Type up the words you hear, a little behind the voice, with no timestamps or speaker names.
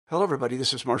Hello, everybody.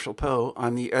 This is Marshall Poe.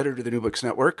 I'm the editor of the New Books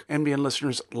Network. NBN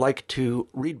listeners like to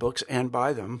read books and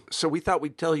buy them. So we thought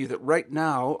we'd tell you that right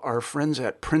now, our friends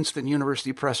at Princeton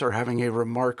University Press are having a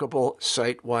remarkable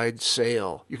site-wide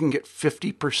sale. You can get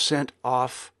 50%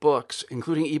 off books,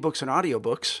 including ebooks and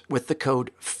audiobooks, with the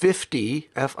code 50,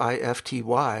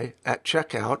 F-I-F-T-Y, at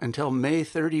checkout until May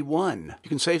 31. You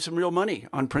can save some real money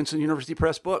on Princeton University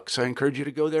Press books. I encourage you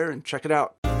to go there and check it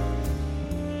out.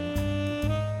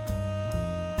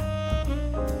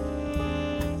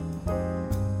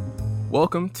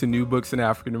 Welcome to New Books in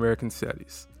African American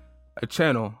Studies, a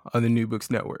channel on the New Books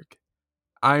Network.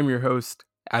 I am your host,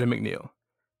 Adam McNeil,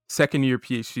 second-year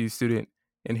PhD student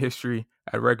in history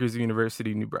at Rutgers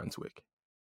University, New Brunswick.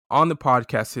 On the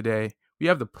podcast today, we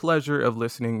have the pleasure of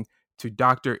listening to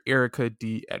Dr. Erica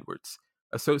D. Edwards,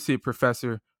 Associate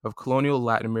Professor of Colonial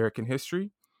Latin American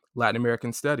History, Latin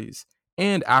American Studies,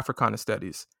 and Africana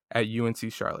Studies at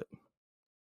UNC Charlotte.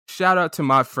 Shout out to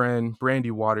my friend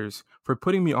Brandy Waters for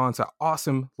putting me on to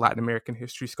awesome Latin American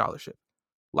history scholarship,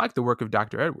 like the work of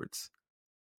Dr. Edwards.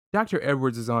 Dr.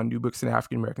 Edwards is on New Books in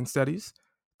African American Studies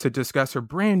to discuss her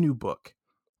brand new book,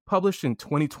 published in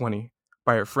 2020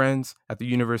 by her friends at the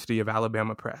University of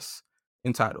Alabama Press,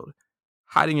 entitled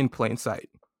Hiding in Plain Sight: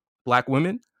 Black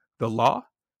Women, the Law,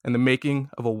 and the Making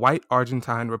of a White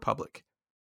Argentine Republic.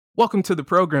 Welcome to the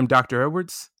program, Dr.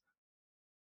 Edwards.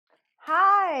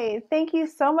 Hi, thank you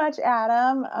so much,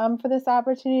 Adam, for this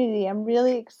opportunity. I'm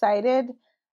really excited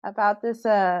about this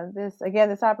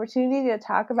opportunity to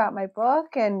talk about my book,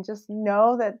 and just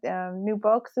know that New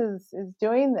Books is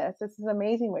doing this. This is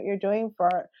amazing what you're doing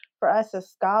for us as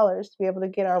scholars to be able to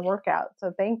get our work out.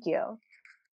 So thank you.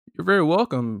 You're very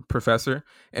welcome, Professor.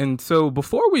 And so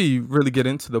before we really get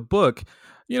into the book,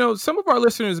 some of our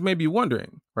listeners may be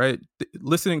wondering, right,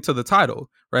 listening to the title,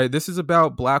 right, this is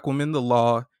about Black women, the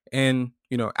law, and,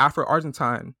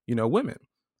 Afro-Argentine, women.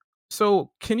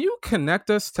 So can you connect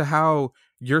us to how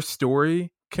your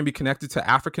story can be connected to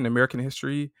African-American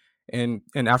history and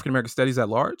African-American studies at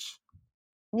large?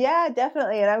 Yeah,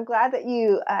 definitely. And I'm glad that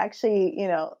you actually,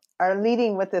 are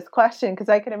leading with this question, because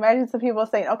I can imagine some people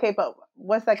saying, okay, but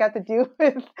what's that got to do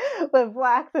with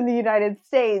Blacks in the United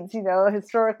States,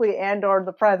 historically and or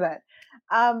the present?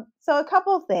 So a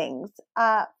couple things.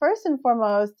 First and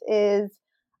foremost is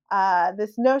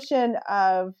this notion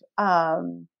of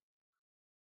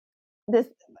this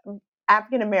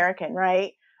African American,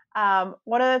 right?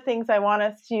 One of the things I want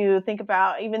us to think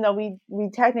about, even though we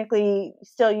technically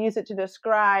still use it to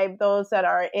describe those that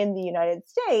are in the United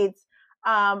States,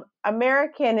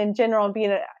 American in general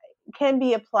can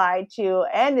be applied to,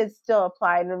 and is still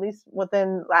applied, at least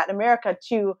within Latin America,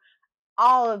 to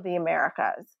all of the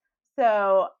Americas.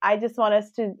 So I just want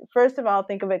us to, first of all,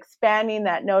 think of expanding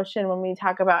that notion when we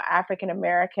talk about African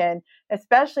American,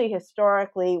 especially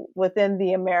historically within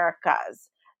the Americas.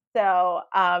 So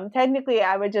technically,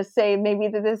 I would just say maybe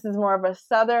that this is more of a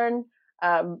southern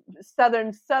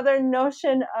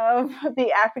notion of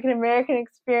the African American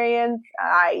experience,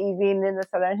 i.e., being in the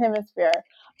Southern Hemisphere.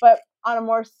 But on a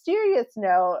more serious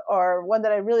note, or one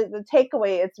that the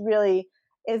takeaway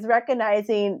is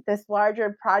recognizing this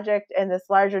larger project and this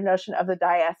larger notion of the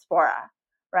diaspora,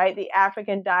 right? The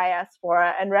African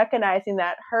diaspora, and recognizing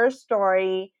that her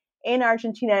story in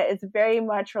Argentina is very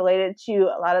much related to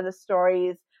a lot of the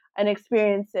stories and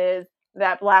experiences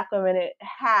that Black women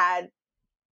had,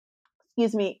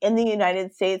 in the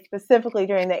United States, specifically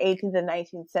during the 18th and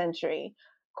 19th century.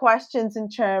 Questions in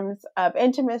terms of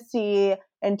intimacy,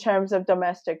 in terms of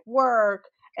domestic work,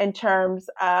 in terms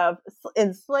of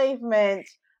enslavement,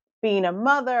 being a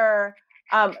mother.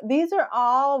 These are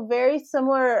all very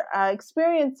similar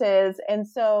experiences. And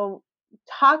so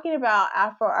talking about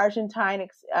Afro-Argentine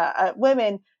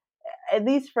women, at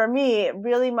least for me,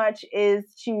 really much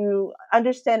is to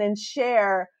understand and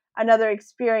share another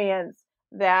experience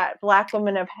that Black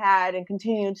women have had and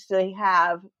continue to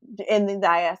have in the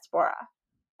diaspora.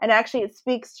 And actually, it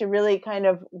speaks to really kind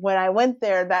of when I went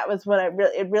there, that was when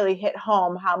it really hit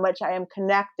home how much I am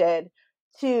connected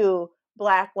to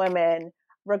Black women,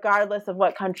 regardless of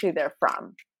what country they're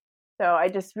from. So I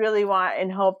just really want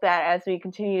and hope that as we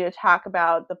continue to talk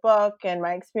about the book and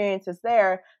my experiences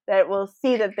there, that we'll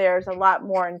see that there's a lot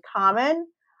more in common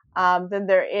than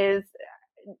there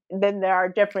are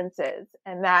differences,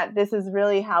 and that this is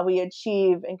really how we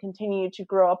achieve and continue to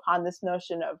grow upon this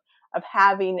notion of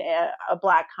having a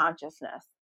Black consciousness.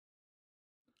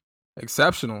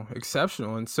 Exceptional.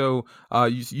 And so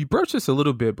you broached this a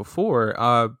little bit before,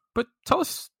 but tell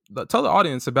the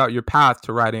audience about your path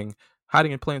to writing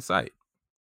Hiding in Plain Sight.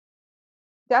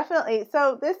 Definitely.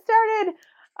 So this started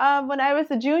when I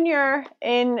was a junior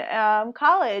in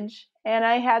college, and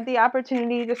I had the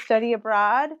opportunity to study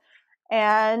abroad,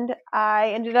 and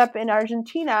I ended up in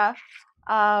Argentina.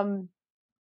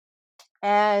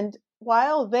 And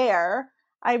while there,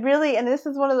 I really, and this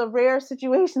is one of the rare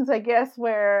situations, I guess,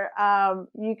 where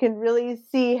you can really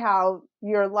see how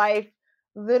your life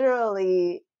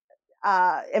literally,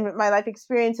 and my life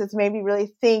experiences made me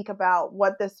really think about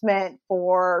what this meant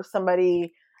for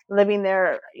somebody living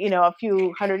there, a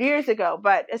few hundred years ago.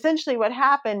 But essentially what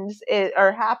happened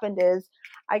is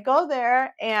I go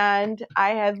there and I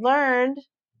had learned,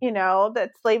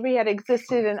 that slavery had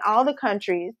existed in all the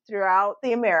countries throughout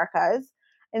the Americas.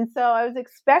 And so I was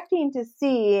expecting to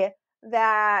see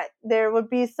that there would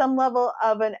be some level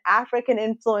of an African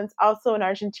influence also in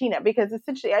Argentina, because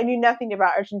essentially I knew nothing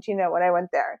about Argentina when I went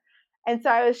there. And so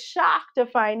I was shocked to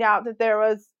find out that there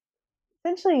was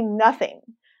essentially nothing.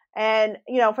 And,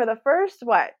 for the first,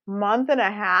 month and a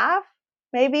half,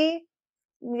 maybe,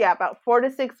 about 4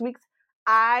 to 6 weeks,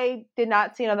 I did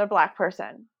not see another Black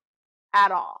person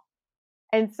at all.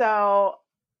 And so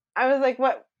I was like,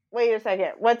 what? Wait a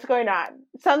second. What's going on?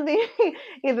 Something,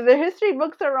 either the history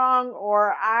books are wrong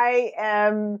or I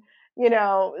am,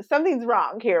 something's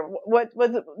wrong here.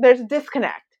 There's a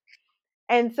disconnect.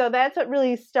 And so that's what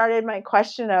really started my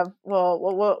question of, well,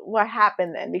 what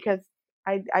happened then? Because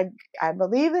I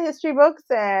believe the history books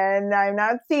and I'm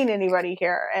not seeing anybody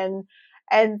here. And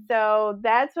so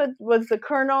that's what was the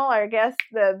kernel, I guess,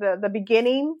 the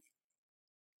beginning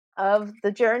of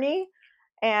the journey.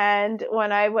 And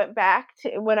when I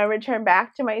returned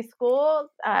back to my school,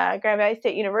 Grand Valley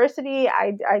State University,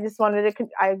 I just wanted to,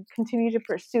 I continued to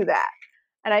pursue that.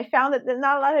 And I found that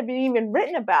not a lot had been even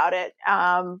written about it,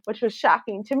 which was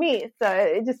shocking to me. So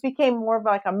it just became more of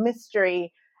like a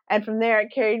mystery. And from there,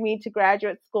 it carried me to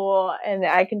graduate school, and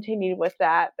I continued with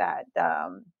that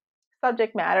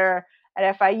subject matter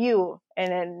at FIU.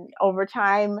 And then over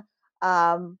time,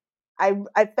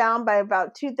 I found by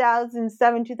about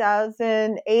 2007,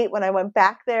 2008, when I went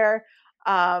back there,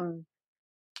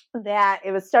 that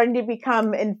it was starting to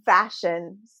become in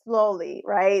fashion slowly,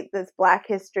 right? This Black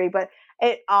history, but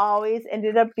it always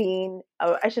ended up being,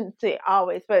 I shouldn't say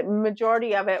always, but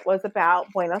majority of it was about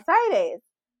Buenos Aires.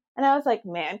 And I was like,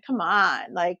 man, come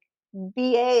on. Like,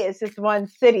 BA is just one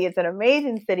city. It's an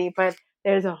amazing city, but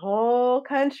there's a whole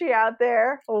country out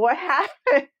there. What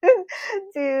happened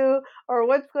or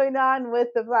what's going on with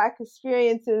the Black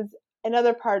experiences in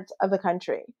other parts of the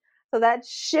country? So that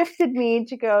shifted me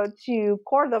to go to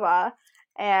Cordoba,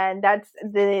 and that's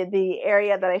the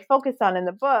area that I focus on in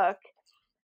the book.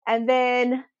 And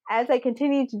then as I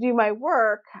continued to do my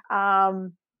work,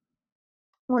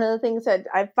 one of the things that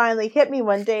I finally hit me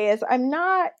one day is I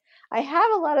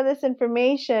have a lot of this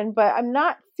information, but I'm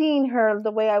not seeing her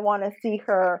the way I want to see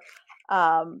her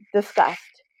discussed.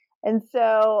 And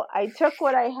so I took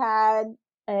what I had,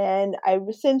 and I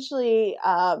essentially,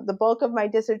 the bulk of my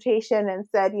dissertation, and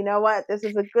said, you know what, this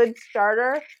is a good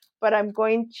starter, but I'm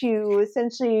going to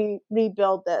essentially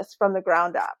rebuild this from the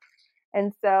ground up.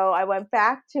 And so I went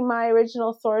back to my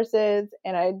original sources,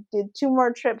 and I did 2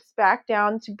 more trips back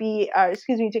down to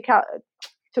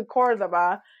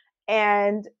Cordoba.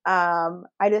 And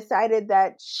I decided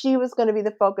that she was going to be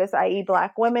the focus, i.e.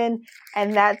 Black women.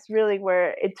 And that's really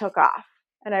where it took off.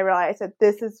 And I realized that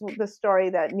this is the story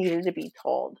that needed to be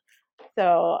told.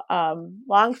 So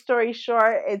long story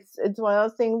short, it's one of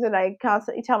those things that I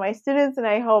constantly tell my students, and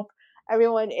I hope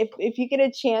everyone, if you get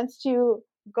a chance to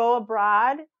go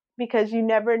abroad, because you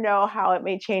never know how it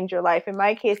may change your life. In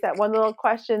my case, that one little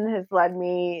question has led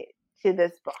me to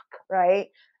this book, right?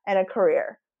 And a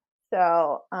career.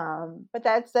 So, but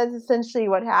that's essentially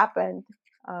what happened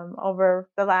over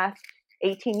the last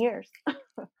 18 years.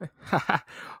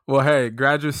 Well, hey,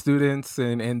 graduate students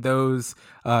and those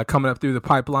coming up through the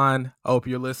pipeline, I hope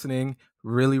you're listening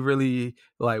really, really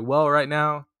well right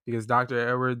now, because Dr.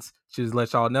 Edwards should just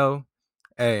let y'all know,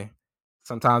 hey,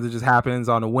 sometimes it just happens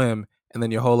on a whim, and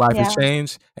then your whole life has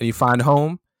changed, and you find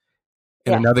home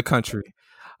in another country.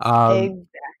 Exactly.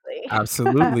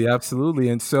 Absolutely, absolutely.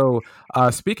 And so,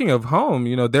 speaking of home,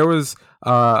 there was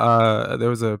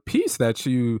a piece that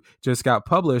you just got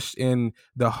published in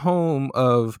the home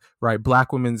of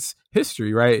Black women's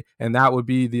history, right? And that would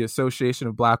be the Association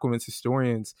of Black Women's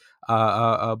Historians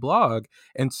blog.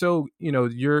 And so,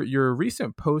 your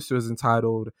recent post was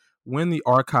entitled "When the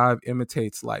Archive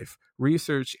Imitates Life: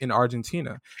 Research in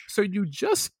Argentina." So you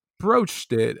just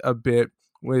broached it a bit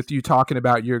with you talking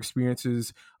about your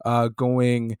experiences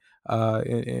going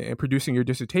and producing your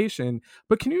dissertation.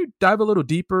 But can you dive a little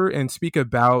deeper and speak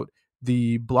about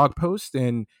the blog post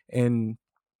and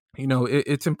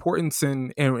its importance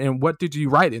and what did you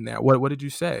write in that? What did you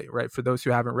say, right? For those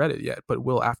who haven't read it yet, but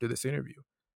will after this interview.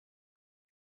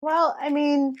 Well, I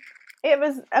mean, it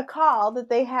was a call that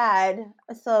they had.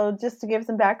 So, just to give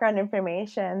some background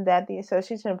information, that the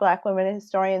Association of Black Women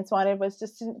Historians wanted was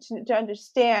just to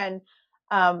understand,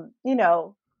 you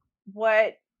know,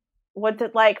 what's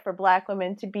it like for Black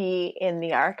women to be in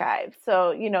the archives.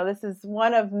 So, this is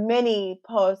one of many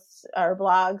posts or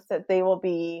blogs that they will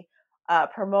be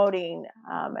promoting,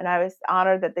 and I was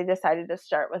honored that they decided to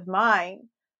start with mine.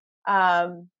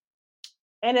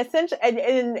 And essentially,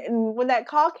 and when that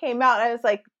call came out, I was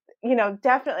like,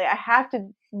 definitely I have to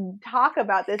talk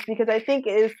about this, because I think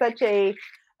it is such a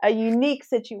unique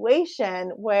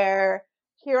situation where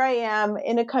here I am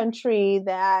in a country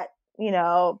that,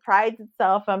 prides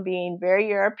itself on being very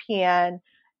European.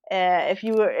 If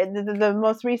you were the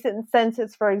most recent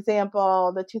census, for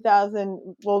example, the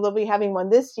 2000, well, they'll be having one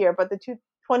this year, but the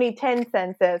 2010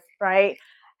 census, right,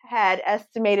 had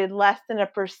estimated less than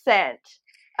 1%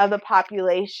 of the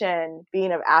population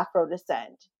being of Afro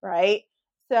descent, right?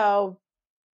 So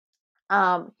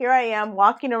here I am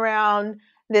walking around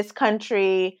this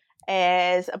country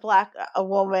as a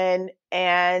woman,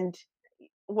 and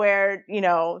where,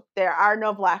 there are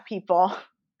no Black people.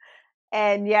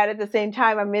 And yet at the same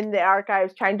time, I'm in the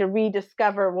archives trying to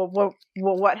rediscover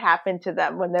what happened to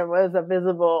them when there was a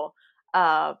visible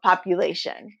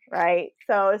population, right?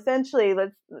 So essentially,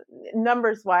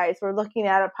 numbers wise, we're looking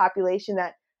at a population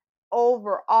that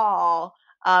overall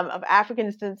of African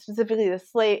descent, specifically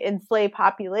the enslaved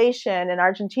population in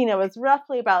Argentina, was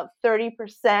roughly about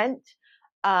 30%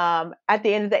 at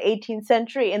the end of the 18th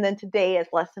century, and then today is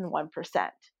less than 1%,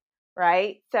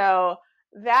 right? So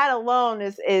that alone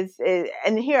is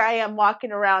and here I am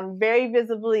walking around very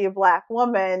visibly a Black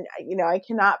woman, I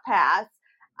cannot pass.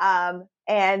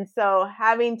 And so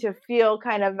having to feel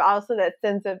kind of also that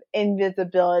sense of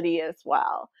invisibility as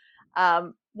well.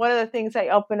 One of the things I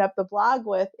open up the blog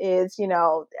with is,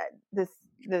 this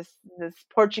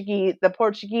Portuguese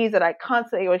that I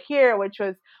constantly would hear, which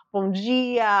was "Bom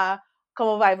dia,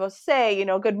 como vai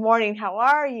você?" Good morning, how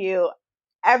are you?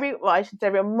 I should say,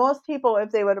 most people,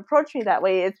 if they would approach me that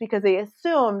way, it's because they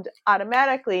assumed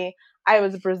automatically I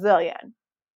was Brazilian.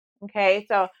 Okay,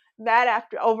 so that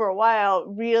after over a while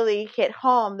really hit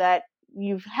home that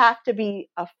you have to be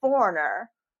a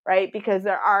foreigner, right? Because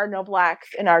there are no Blacks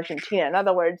in Argentina. In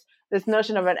other words, this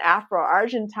notion of an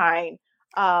Afro-Argentine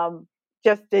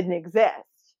just didn't exist.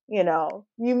 You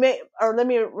may, or let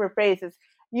me rephrase this,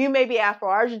 you may be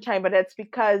Afro-Argentine, but it's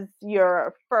because you're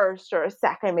a first or a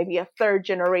second, maybe a third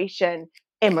generation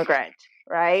immigrant,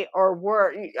 right?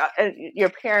 Or your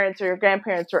parents or your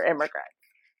grandparents were immigrants.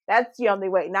 That's the only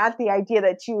way, not the idea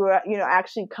that you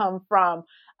actually come from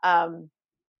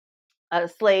a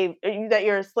slave, that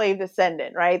you're a slave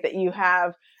descendant, right? That you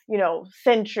have,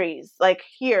 centuries, like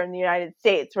here in the United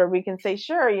States, where we can say,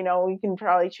 sure, we can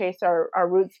probably trace our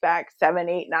roots back 7,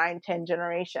 8, 9, 10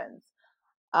 generations.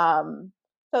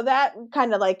 So that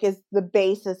kind of like is the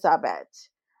basis of it.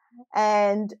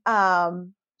 And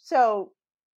so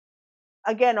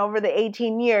again, over the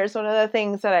 18 years, one of the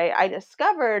things that I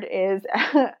discovered is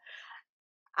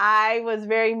I was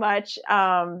very much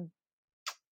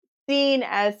seen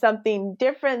as something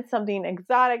different, something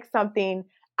exotic, something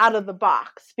out of the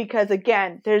box, because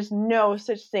again, there's no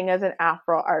such thing as an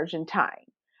Afro-Argentine.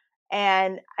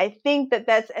 And I think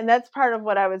that's part of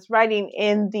what I was writing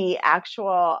in the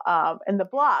actual, in the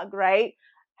blog, right?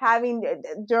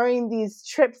 During these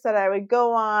trips that I would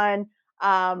go on,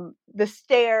 the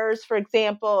stairs, for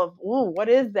example, of, ooh, what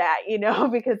is that?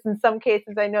 Because in some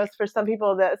cases, I know for some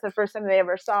people that's the first time they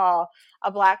ever saw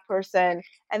a Black person.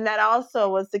 And that also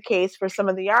was the case for some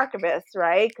of the archivists,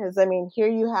 right? Because I mean, here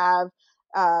you have,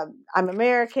 I'm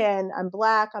American, I'm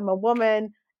Black, I'm a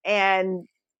woman, and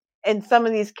in some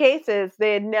of these cases,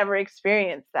 they had never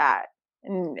experienced that.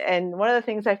 And one of the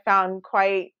things I found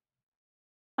quite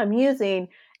amusing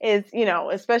is,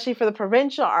 especially for the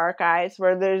provincial archives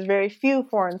where there's very few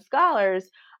foreign scholars,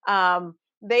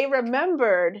 they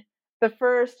remembered the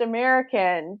first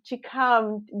American to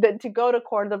go to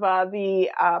Cordoba,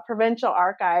 the provincial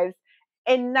archives,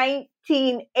 in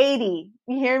 1980.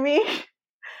 You hear me?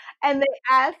 And they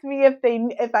asked me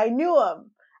if I knew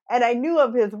him. And I knew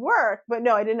of his work, but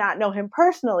no, I did not know him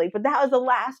personally. But that was the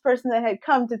last person that had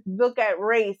come to look at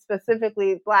race,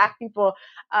 specifically Black people,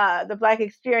 the Black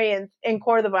experience in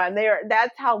Cordoba. And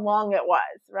that's how long it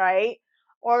was, right?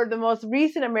 Or the most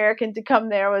recent American to come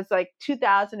there was like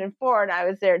 2004, and I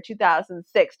was there in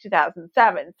 2006,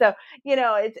 2007. So,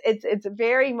 it's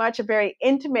very much a very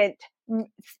intimate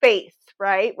space,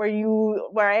 right?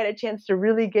 Where I had a chance to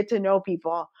really get to know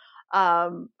people.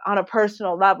 on a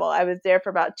personal level. I was there for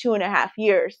about 2.5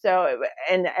 years,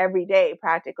 and every day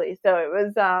practically. So it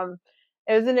was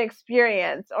an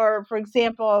experience. Or, for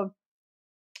example,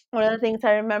 one of the things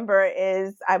I remember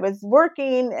is I was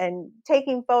working and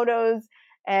taking photos,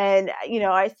 and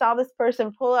I saw this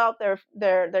person pull out their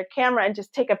camera and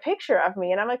just take a picture of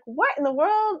me, and I'm like, what in the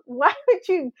world? Why would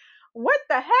you? What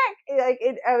the heck?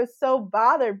 I was so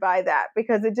bothered by that,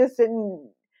 because it just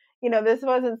didn't. This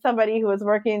wasn't somebody who was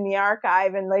working in the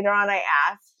archive. And later on, I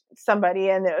asked somebody,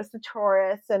 and it was the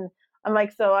tourists, and I'm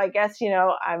like, so I guess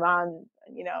I'm on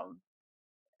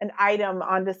an item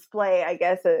on display, I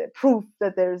guess, a proof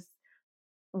that there's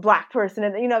a Black person,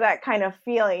 and that kind of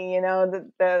feeling,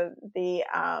 the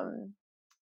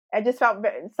I just felt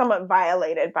somewhat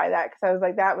violated by that, because I was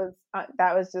like, that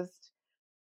was just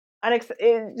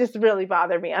it just really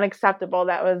bothered me, unacceptable.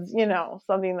 That was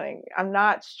something like, I'm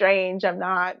not strange, I'm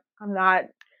not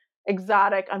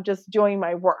exotic, I'm just doing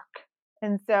my work.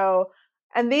 And so,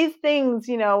 and these things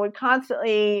would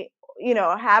constantly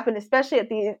happen, especially at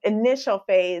the initial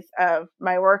phase of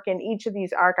my work in each of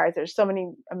these archives. There's so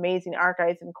many amazing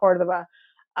archives in Cordoba.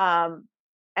 And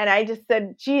I just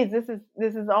said, geez, this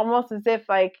is almost as if,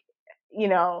 like,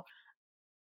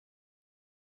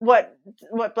 what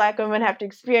Black women have to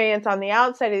experience on the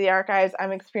outside of the archives,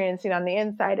 I'm experiencing on the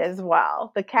inside as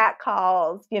well. The cat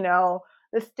calls, the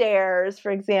stares,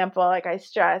 for example, like I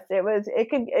stressed,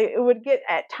 it would get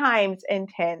at times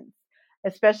intense,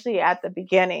 especially at the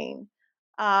beginning.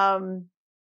 Also,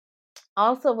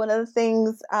 one of the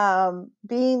things,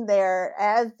 being there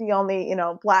as the only,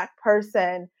 Black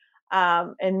person,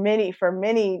 and for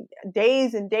many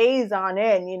days and days on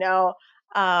end,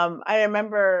 I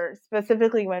remember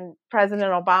specifically when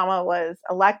President Obama was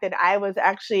elected, I was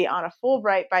actually on a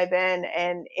Fulbright by then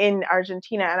and in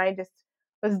Argentina, and I just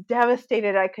was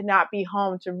devastated I could not be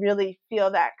home to really feel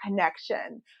that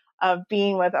connection of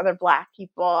being with other Black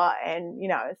people. And,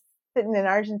 I was sitting in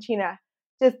Argentina,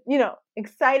 just,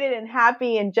 excited and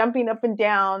happy and jumping up and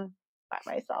down by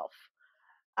myself.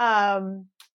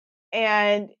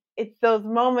 And it's those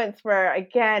moments where,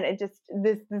 again, it just,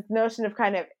 this notion of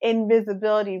kind of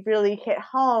invisibility really hit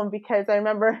home, because I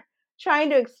remember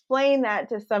trying to explain that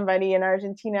to somebody in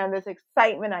Argentina, and this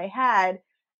excitement I had,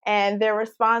 and their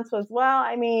response was, well,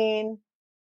 I mean,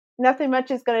 nothing much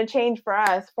is going to change for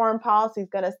us. Foreign policy is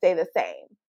going to stay the same.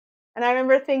 And I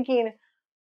remember thinking,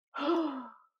 oh,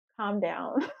 calm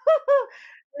down.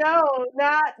 No,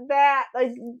 not that.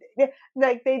 Like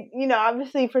they,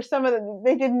 obviously for some of them,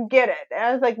 they didn't get it. And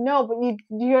I was like, no, but do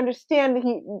you understand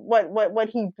what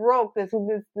he broke, this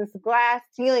glass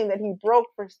ceiling that he broke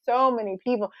for so many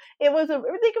people. It was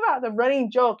think about the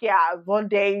running joke. Yeah, one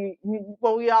day,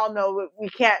 well, we all know we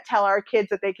can't tell our kids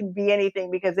that they can be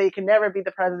anything because they can never be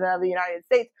the president of the United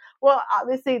States. Well,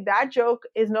 obviously that joke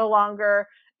is no longer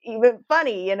even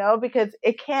funny, because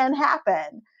it can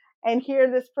happen. And here,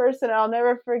 this person, I'll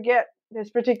never forget this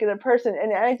particular person.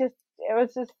 And it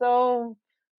was just so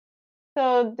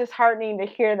disheartening to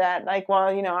hear that, like, well,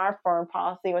 our foreign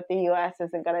policy with the U.S.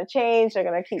 isn't going to change. They're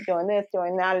going to keep doing this,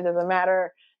 doing that. It doesn't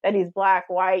matter that he's Black,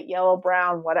 white, yellow,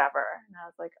 brown, whatever. And I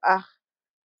was like, ugh.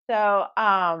 So,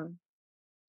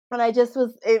 and I just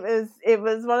it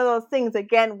was one of those things,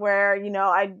 again, where,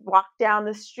 I'd walk down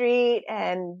the street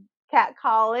and cat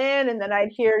call in, and then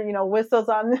I'd hear, whistles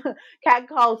on the cat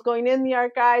calls going in the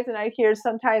archives, and I'd hear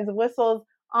sometimes whistles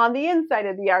on the inside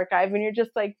of the archive, and you're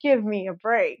just like, give me a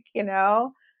break, and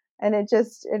it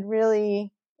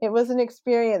was an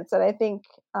experience that I think,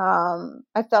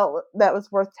 I felt that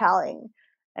was worth telling,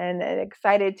 and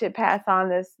excited to pass on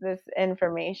this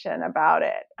information about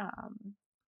it.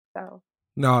 So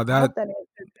no,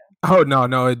 oh,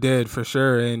 no, it did for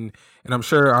sure. And I'm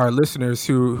sure our listeners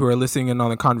who are listening in on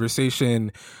the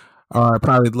conversation are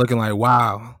probably looking like,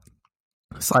 wow,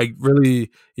 it's like really,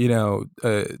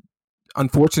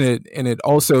 unfortunate. And it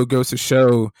also goes to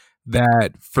show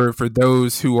that for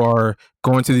those who are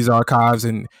going to these archives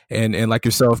and like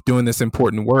yourself doing this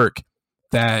important work,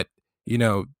 that,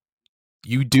 you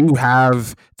do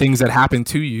have things that happen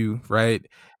to you, right?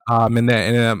 And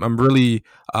I'm really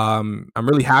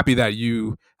happy that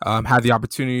you had the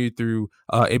opportunity through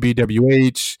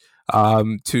ABWH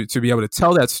to be able to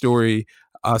tell that story,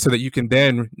 so that you can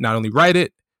then not only write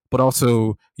it but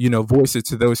also voice it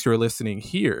to those who are listening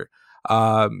here,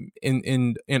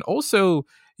 and also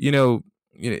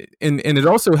and it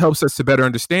also helps us to better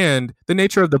understand the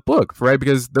nature of the book, right?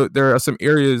 Because there are some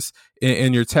areas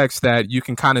in your text that you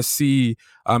can kind of see,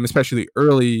 especially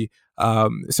early,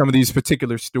 some of these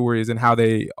particular stories and how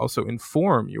they also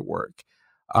inform your work.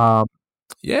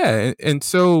 Yeah. And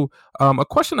so a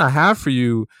question I have for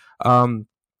you,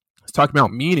 talking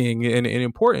about meaning and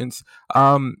importance.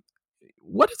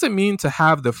 What does it mean to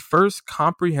have the first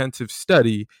comprehensive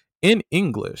study in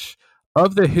English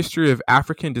of the history of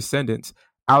African descendants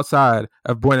outside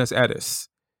of Buenos Aires?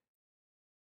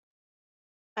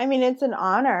 I mean, it's an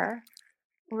honor,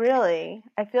 really.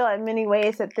 I feel in many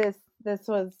ways that this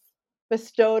was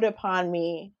bestowed upon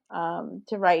me,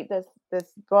 to write this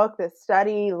book, this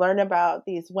study, learn about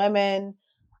these women.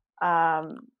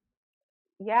 Um,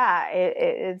 yeah,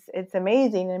 it's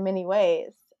amazing in many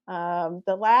ways.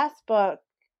 The last book,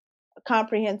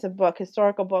 comprehensive book,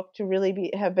 historical book to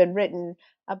really have been written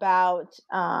about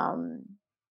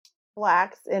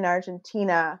blacks in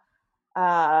Argentina,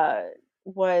 uh,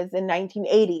 was in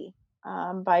 1980,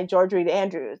 by George Reed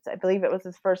Andrews. I believe it was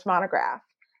his first monograph.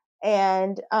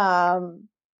 And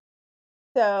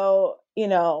so,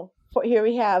 here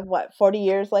we have 40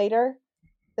 years later,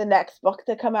 the next book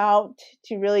to come out,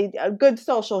 to really a good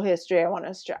social history, I want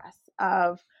to stress,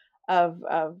 of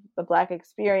the Black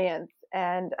experience.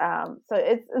 And so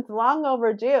it's long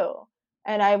overdue.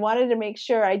 And I wanted to make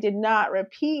sure I did not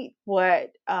repeat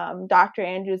what Dr.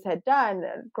 Andrews had done,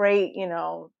 a great,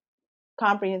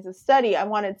 comprehensive study. I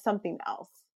wanted something else.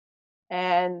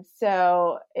 And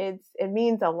so it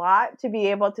means a lot to be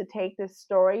able to take this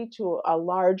story to a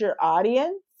larger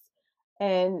audience,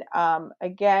 and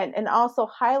again, and also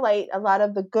highlight a lot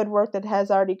of the good work that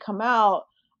has already come out.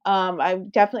 I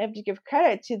definitely have to give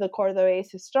credit to the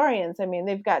Cordobés historians. I mean,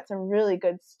 they've got some really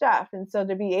good stuff. And so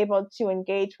to be able to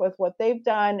engage with what they've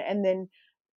done and then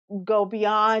go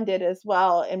beyond it as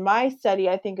well in my study,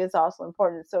 I think is also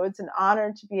important. So it's an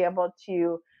honor to be able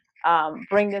to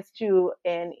bring this to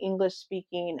an English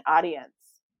speaking audience,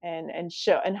 and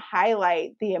show and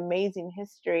highlight the amazing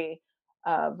history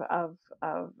of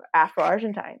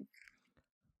Afro-Argentine,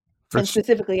 and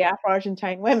specifically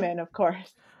Afro-Argentine women, of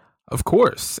course. Of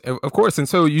course. And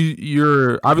so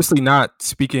you're obviously not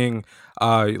speaking,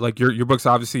 like your book's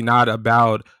obviously not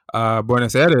about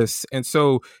Buenos Aires. And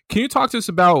so can you talk to us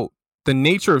about the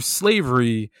nature of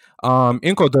slavery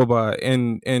in Cordoba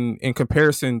in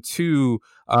comparison to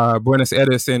Buenos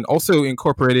Aires, and also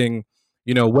incorporating,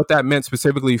 what that meant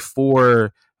specifically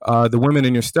for the women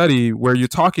in your study, where you're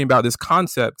talking about this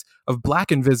concept of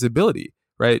Black invisibility,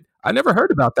 right? I never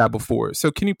heard about that before.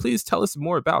 So can you please tell us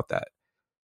more about that?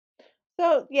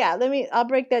 So yeah, I'll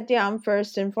break that down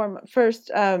first and foremost.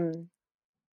 First,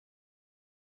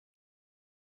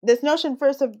 this notion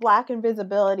first of Black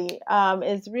invisibility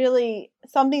is really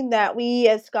something that we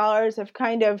as scholars have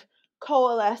kind of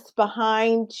coalesced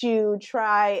behind to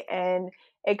try and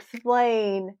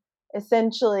explain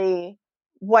essentially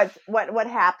what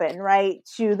happened, right,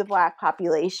 to the Black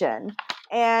population.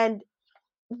 And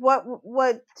what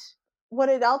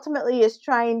it ultimately is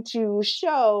trying to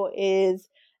show is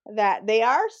that they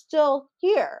are still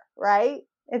here, right?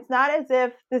 It's not as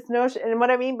if this notion, and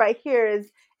what I mean by here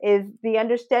is the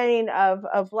understanding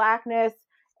of Blackness,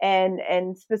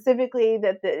 and specifically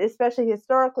that especially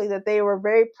historically, that they were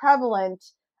very prevalent,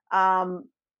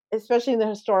 especially in the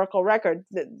historical record.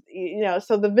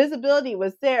 So the visibility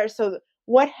was there. So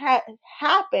what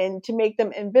happened to make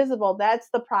them invisible? That's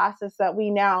the process that we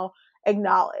now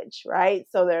acknowledge, right?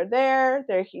 So they're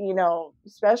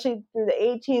especially through the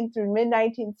 18th through mid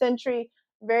 19th century,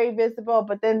 very visible.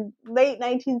 But then late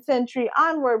 19th century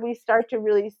onward, we start to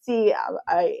really see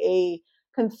a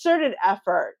concerted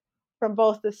effort from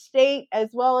both the state as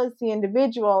well as the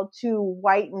individual to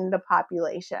whiten the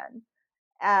population.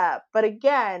 But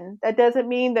again, that doesn't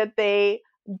mean that they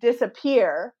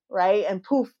disappear, right? And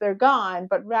poof, they're gone.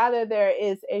 But rather, there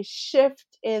is a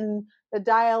shift in the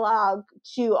dialogue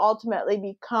to ultimately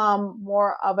become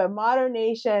more of a modern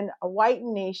nation, a white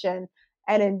nation.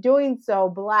 And in doing so,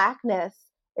 Blackness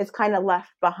is kind of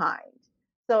left behind.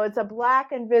 So it's a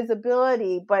Black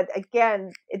invisibility, but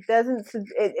again, it doesn't.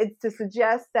 It's to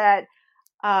suggest that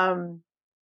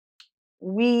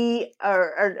we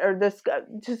are this,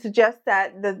 to suggest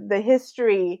that the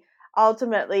history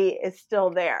ultimately is still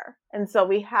there. And so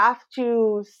we have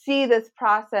to see this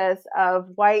process of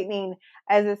whitening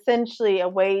as essentially a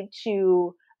way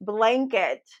to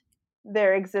blanket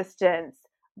their existence.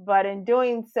 But in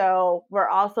doing so, we're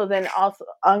also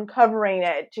uncovering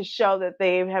it to show that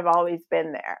they have always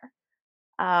been there.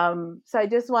 So I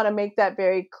just want to make that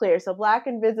very clear. So Black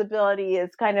invisibility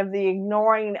is kind of the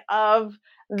ignoring of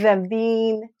them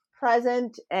being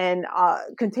present and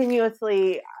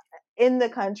continuously in the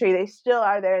country. They still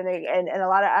are there, and a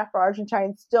lot of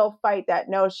Afro-Argentines still fight that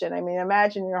notion. I mean,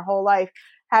 imagine your whole life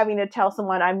having to tell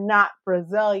someone, I'm not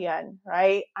Brazilian,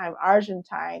 right? I'm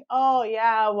Argentine. Oh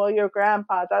yeah, well, your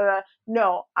grandpa,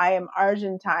 No, I am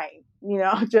Argentine,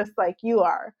 just like you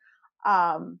are.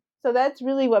 So that's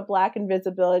really what Black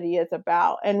invisibility is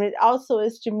about. And it also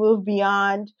is to move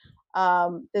beyond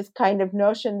this kind of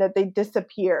notion that they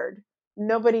disappeared.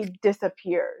 Nobody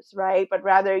disappears, right? But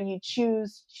rather you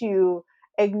choose to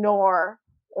ignore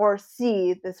or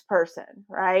see this person,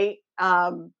 right?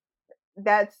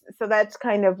 That's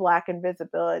kind of Black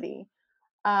invisibility.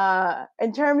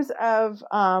 In terms of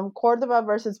Cordoba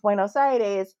versus Buenos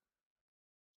Aires,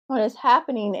 what is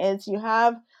happening is you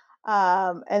have,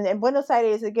 and Buenos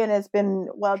Aires again has been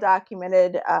well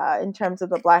documented in terms of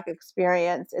the Black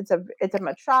experience. It's a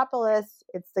metropolis.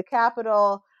 It's the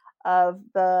capital of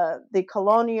the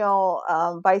colonial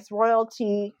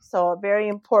viceroyalty, so a very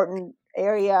important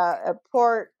area, a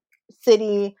port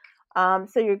city.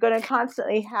 So you're going to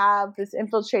constantly have this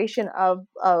infiltration of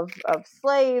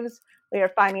slaves. We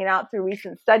are finding out through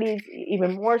recent studies,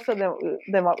 even more so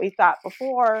than what we thought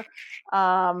before.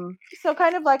 So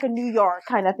kind of like a New York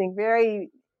kind of thing, very,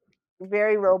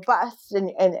 very robust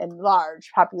and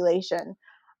large population.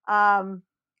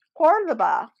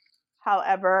 Cordoba,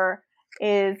 however,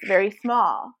 is very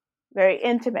small, very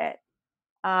intimate.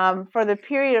 For the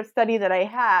period of study that I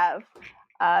have,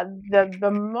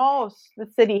 the most the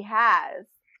city has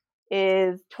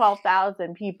is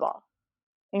 12,000 people,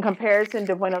 in comparison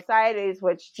to Buenos Aires,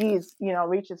 which,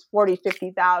 reaches 40,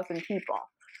 50,000 people.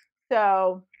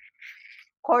 So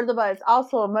Cordoba is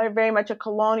also very much a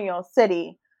colonial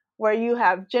city where you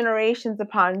have generations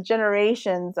upon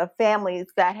generations of families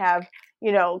that have,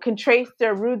 can trace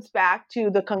their roots back to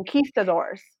the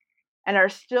conquistadors and are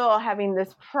still having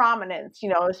this prominence,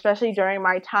 especially during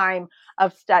my time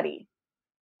of study.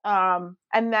 And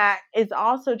that is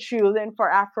also true then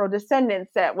for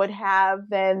Afro-descendants that would have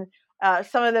then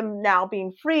some of them now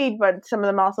being freed, but some of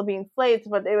them also being slaves,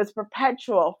 but it was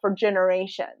perpetual for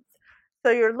generations.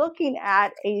 So you're looking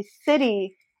at a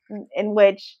city in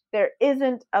which there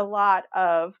isn't a lot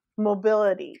of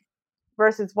mobility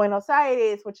versus Buenos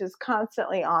Aires, which is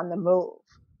constantly on the move.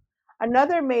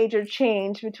 Another major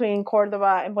change between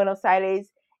Cordoba and Buenos Aires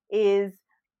is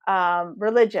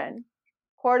religion.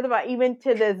 Cordoba, even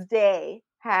to this day,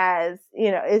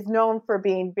 is known for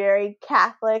being very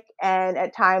Catholic and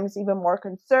at times even more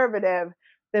conservative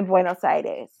than Buenos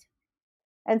Aires.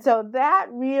 And so that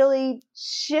really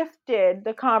shifted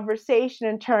the conversation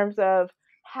in terms of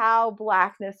how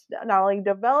Blackness not only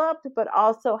developed, but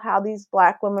also how these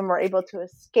Black women were able to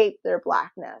escape their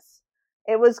Blackness.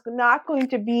 It was not going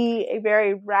to be a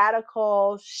very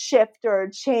radical shift or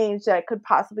change that could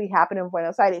possibly happen in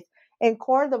Buenos Aires. In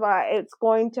Cordoba, it's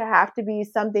going to have to be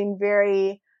something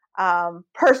very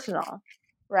personal,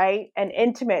 right? And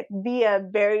intimate via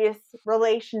various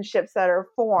relationships that are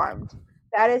formed.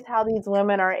 That is how these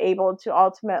women are able to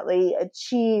ultimately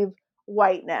achieve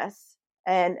whiteness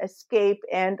and escape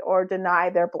and or deny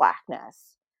their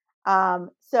Blackness. And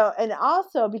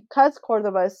also because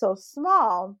Cordoba is so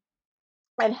small,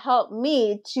 it helped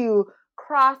me to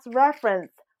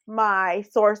cross-reference my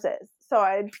sources. So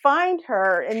I'd find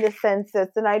her in the census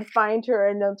and I'd find her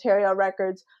in notarial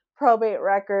records, probate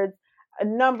records, a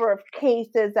number of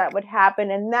cases that would happen.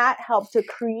 And that helped to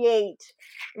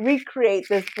recreate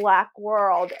this Black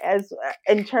world as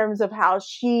in terms of how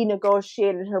she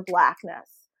negotiated her Blackness.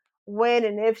 When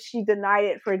and if she denied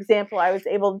it, for example, I was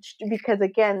able to, because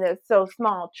again, they're so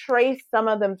small, trace some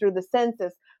of them through the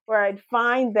census where I'd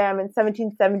find them in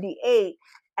 1778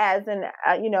 as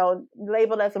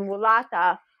labeled as a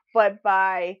mulata, but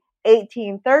by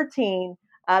 1813,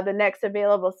 the next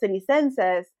available city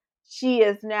census, she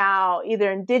is now either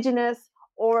indigenous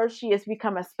or she has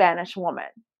become a Spanish woman.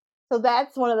 So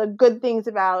that's one of the good things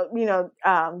about,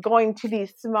 going to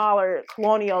these smaller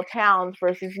colonial towns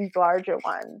versus these larger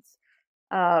ones.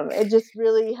 It just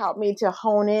really helped me to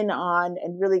hone in on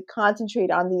and really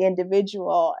concentrate on the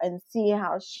individual and see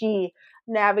how she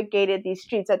navigated these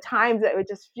streets. At times it would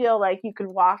just feel like you could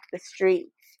walk the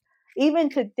streets. Even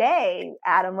today,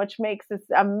 Adam, which makes this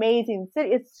amazing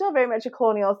city, it's still very much a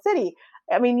colonial city.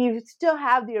 I mean, you still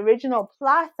have the original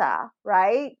plaza,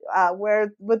 right?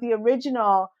 Where with the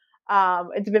original,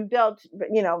 it's been built,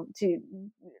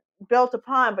 built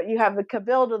upon, but you have the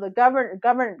cabildo, the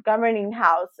governing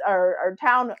house or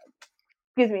town,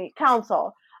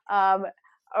 council,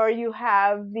 or you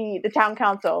have the town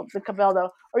council, the cabildo,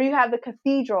 or you have the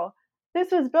cathedral.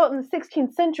 This was built in the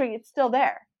 16th century. It's still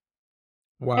there.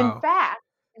 Wow. In fact,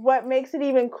 what makes it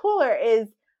even cooler is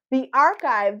the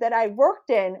archive that I worked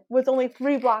in was only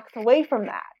 3 blocks away from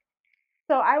that.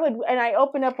 So I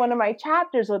opened up one of my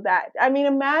chapters with that. I mean,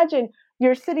 imagine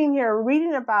you're sitting here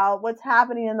reading about what's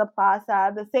happening in the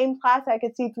plaza, the same plaza I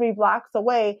could see 3 blocks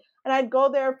away, and I'd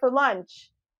go there for lunch,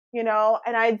 and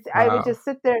I would just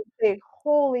sit there and say,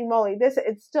 holy moly,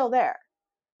 it's still there,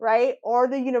 right? Or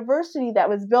the university that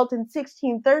was built in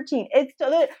 1613, it's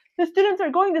still there. The students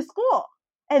are going to school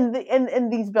in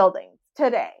these buildings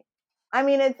today. I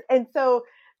mean, and so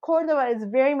Cordoba is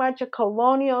very much a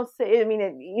colonial city. I mean,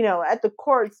 at the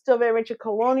core, it's still very much a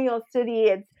colonial city.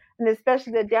 And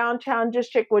especially the downtown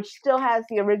district, which still has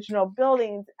the original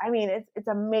buildings. I mean, it's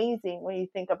amazing when you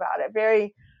think about it.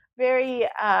 Very, very.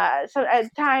 So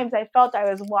at times I felt I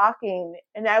was walking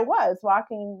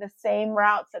the same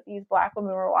routes that these Black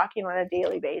women were walking on a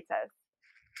daily basis.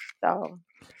 So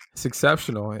it's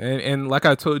exceptional, and like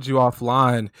I told you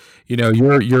offline,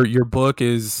 your book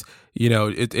is,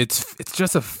 it's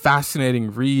just a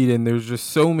fascinating read, and there's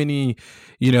just so many,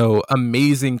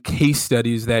 amazing case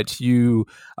studies that you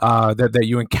that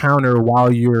you encounter while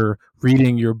you're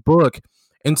reading your book.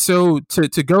 And so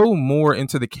to go more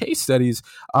into the case studies,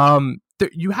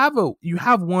 you have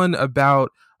one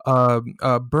about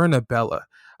Bernabella.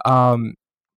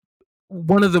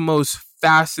 One of the most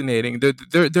fascinating.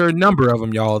 There are a number of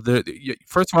them, y'all.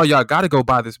 First of all, y'all got to go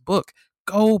buy this book.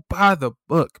 Go buy the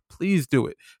book, please do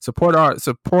it. Support our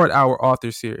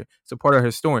authors here. Support our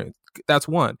historians. That's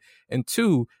one. And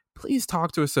two, please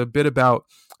talk to us a bit about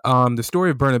the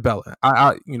story of Bernabella.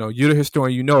 You're the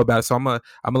historian, you know about it, so I'm gonna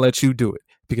let you do it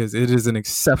because it is an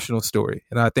exceptional story,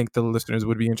 and I think the listeners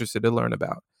would be interested to learn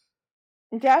about.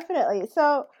 Definitely.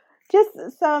 So, just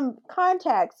some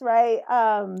context, right?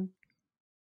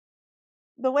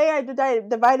 The way I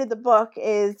divided the book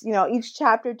is, each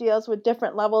chapter deals with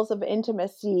different levels of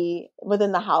intimacy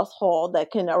within the household that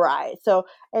can arise. So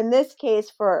in this case,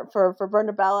 for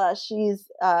Bernabella, she's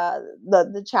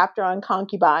the chapter on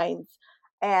concubines,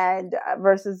 and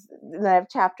then I have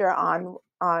chapter on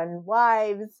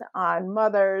wives, on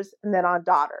mothers, and then on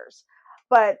daughters.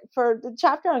 But for the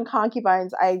chapter on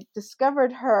concubines, I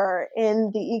discovered her in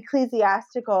the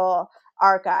ecclesiastical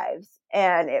archives,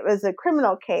 and it was a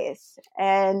criminal case,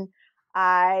 and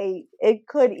it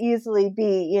could easily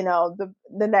be,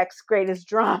 the next greatest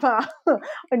drama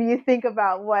when you think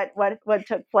about what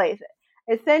took place.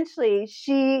 Essentially,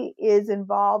 she is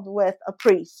involved with a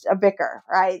priest, a vicar,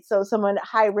 right? So someone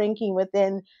high ranking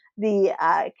within the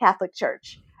Catholic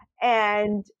Church,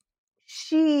 and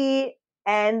she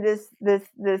and this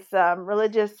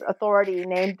religious authority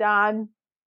named Don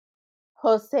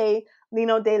Jose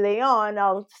Lino de Leon,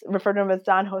 I'll refer to him as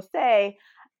Don Jose,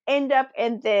 end up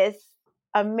in this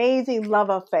amazing love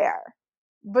affair.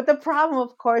 But the problem,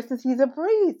 of course, is he's a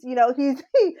priest.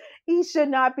 He should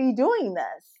not be doing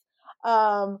this.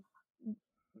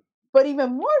 But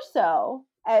even more so,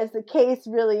 as the case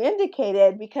really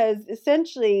indicated, because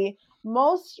essentially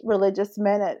most religious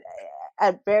men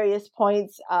at various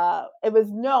points, it was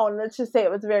known, let's just say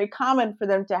it was very common for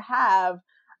them to have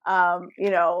a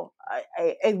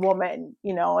woman,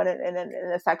 in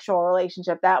a sexual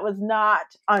relationship. That was not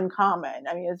uncommon.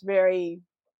 I mean,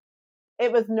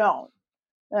 it was known.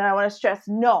 And I want to stress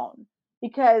known,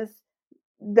 because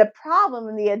the problem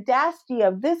and the audacity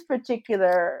of this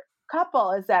particular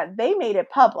couple is that they made it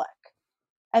public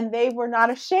and they were not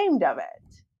ashamed of it.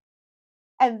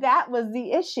 And that was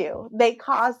the issue. They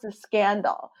caused a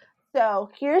scandal. So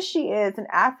here she is, an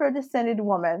Afro-descended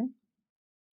woman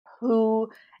who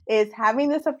is having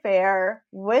this affair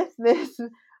with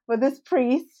this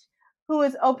priest who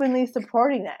is openly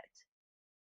supporting it.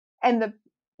 And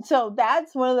so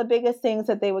that's one of the biggest things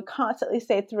that they would constantly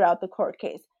say throughout the court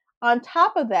case. On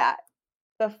top of that,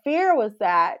 the fear was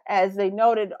that, as they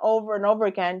noted over and over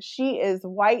again, she is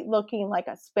white looking like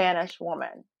a Spanish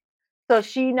woman. So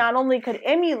she not only could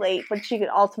emulate, but she could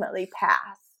ultimately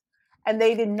pass. And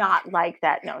they did not like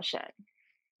that notion.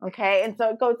 Okay. And so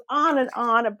it goes on and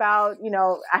on about,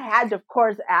 I had to, of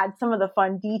course, add some of the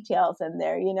fun details in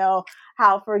there,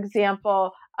 how, for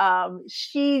example,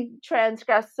 she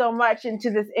transgressed so much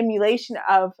into this emulation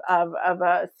of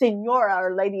a senora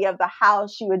or lady of the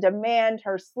house. She would demand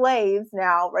her slaves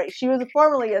now, right? She was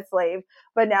formerly a slave,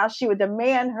 but now she would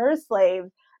demand her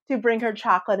slaves to bring her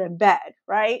chocolate in bed,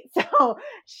 right? So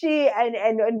she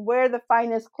and wear the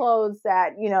finest clothes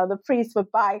that, the priest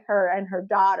would buy her and her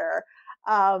daughter.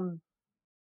 And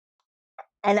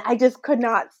I just could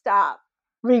not stop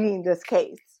reading this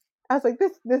case. I was like,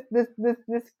 this,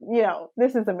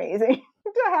 this is amazing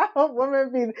to have a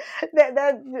woman be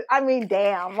that. I mean,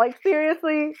 damn, like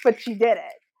seriously, but she did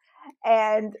it.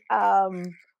 And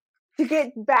to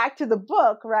get back to the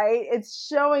book, right? It's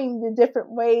showing the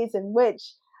different ways in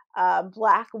which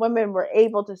Black women were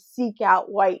able to seek out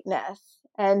whiteness,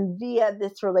 and via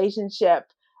this relationship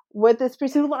with this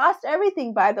priest who lost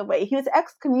everything, by the way. He was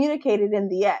excommunicated in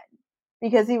the end.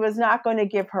 because he was not going to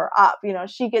give her up.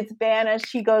 She gets banished.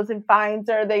 He goes and finds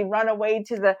her. They run away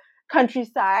to the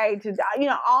countryside to,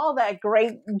 all that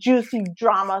great, juicy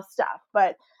drama stuff.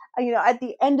 But, at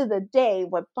the end of the day,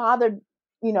 what bothered,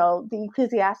 the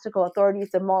ecclesiastical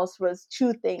authorities the most was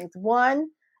two things. One,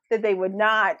 that they would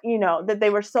not, that they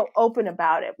were so open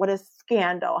about it. What a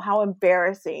scandal, how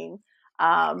embarrassing.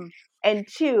 And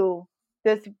two,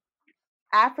 this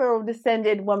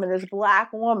Afro-descended woman, this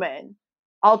Black woman,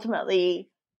 ultimately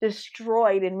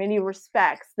destroyed in many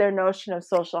respects their notion of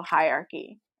social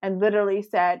hierarchy and literally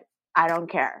said, I don't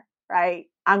care, right?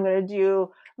 I'm going to do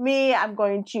me. I'm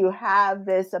going to have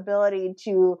this ability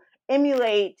to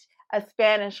emulate a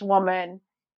Spanish woman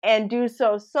and do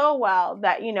so well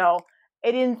that,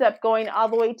 it ends up going all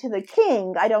the way to the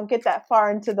king. I don't get that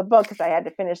far into the book because I had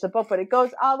to finish the book, but it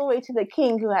goes all the way to the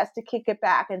king, who has to kick it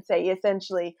back and say,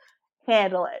 essentially,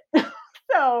 handle it.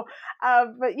 So,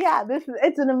 but yeah,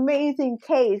 it's an amazing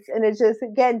case. And it's just,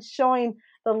 again, showing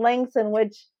the lengths in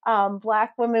which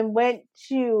Black women went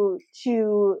to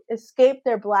escape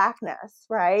their Blackness,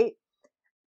 right?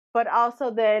 But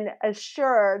also then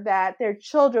assure that their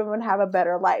children would have a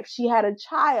better life. She had a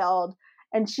child,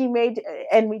 and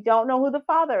and we don't know who the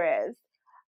father is,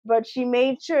 but she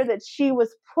made sure that she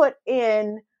was put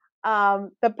in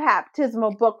the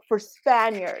baptismal book for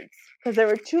Spaniards, because there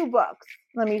were two books,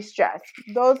 let me stress,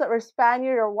 those that were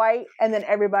Spaniard or white, and then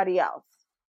everybody else.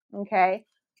 Okay.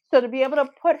 So to be able to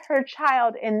put her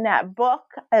child in that book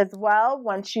as well,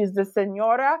 when she's the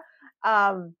senora,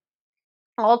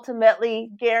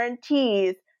 ultimately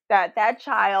guarantees that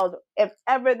child, if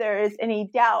ever there is any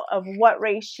doubt of what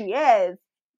race she is,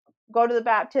 go to the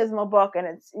baptismal book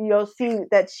and you'll see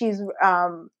that she's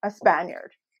a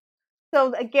Spaniard.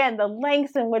 So again, the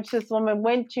lengths in which this woman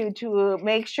went to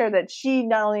make sure that she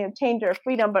not only obtained her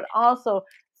freedom, but also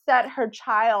set her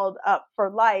child up for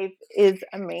life is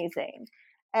amazing.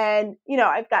 And,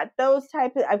 I've got those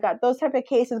type of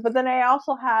cases, but then I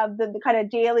also have the kind of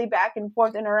daily back and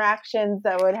forth interactions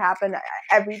that would happen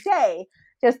every day,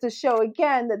 just to show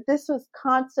again that this was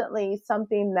constantly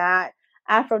something that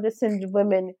Afro-descended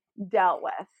women dealt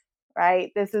with,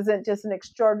 right? This isn't just an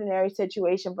extraordinary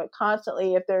situation, but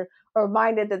constantly, if they're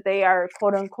reminded that they are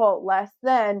quote unquote less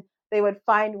than, they would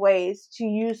find ways to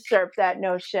usurp that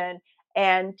notion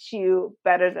and to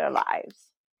better their lives.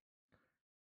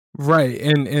 Right.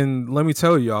 And let me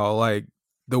tell y'all, like,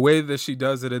 the way that she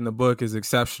does it in the book is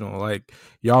exceptional. Like,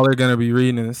 y'all are going to be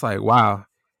reading and it's like, wow,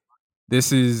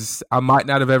 I might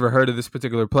not have ever heard of this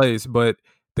particular place, but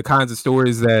the kinds of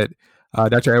stories that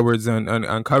Dr. Edwards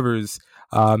uncovers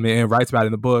and writes about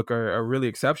in the book are really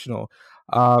exceptional.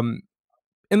 And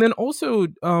then also,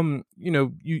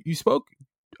 you spoke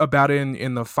about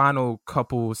in the final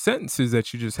couple sentences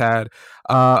that you just had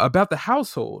about the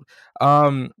household.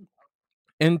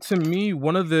 And to me,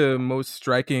 one of the most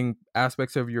striking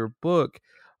aspects of your book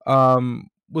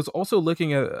was also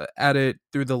looking at it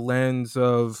through the lens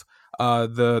of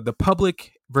the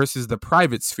public versus the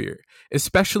private sphere,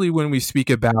 especially when we speak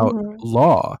about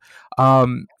law.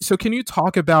 So can you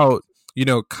talk about,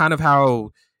 kind of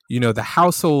how, the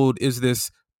household is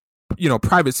this,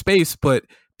 private space, but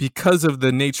because of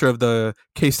the nature of the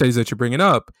case studies that you're bringing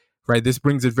up, right, this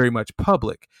brings it very much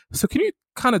public. So can you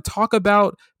kind of talk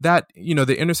about that,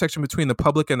 the intersection between the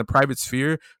public and the private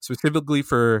sphere, specifically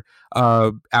for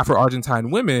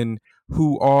Afro-Argentine women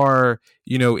who are,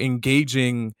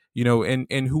 engaging,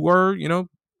 and who are,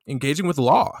 engaging with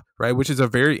law, right, which is a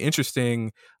very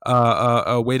interesting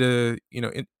a way to,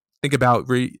 think about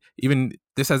even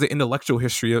this has an intellectual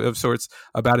history of sorts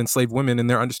about enslaved women and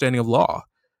their understanding of law.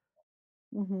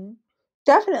 Mm-hmm.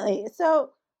 Definitely. So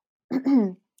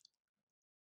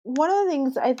one of the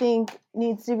things I think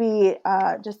needs to be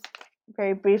just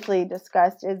very briefly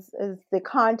discussed is the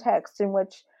context in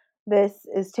which this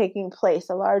is taking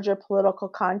place, a larger political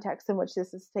context in which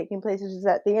this is taking place, which is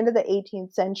at the end of the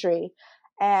 18th century.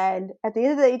 And at the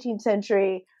end of the 18th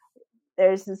century,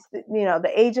 there's this,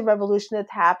 the age of revolution that's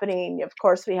happening. Of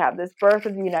course, we have this birth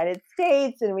of the United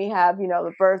States, and we have,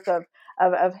 the birth of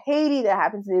Haiti that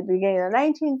happens at the beginning of the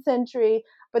 19th century.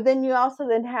 But then you also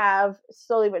then have,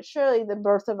 slowly but surely, the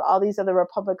birth of all these other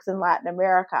republics in Latin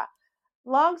America.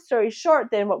 Long story short,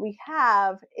 then what we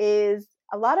have is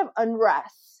a lot of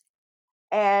unrest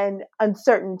and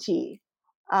uncertainty,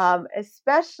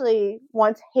 especially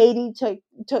once Haiti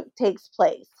takes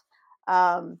place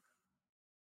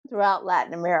throughout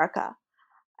Latin America.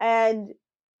 And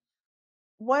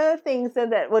one of the things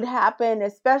that would happen,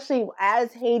 especially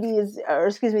as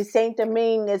Saint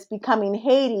Domingue is becoming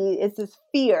Haiti, is this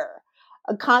fear,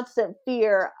 a constant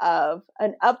fear of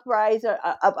an uprising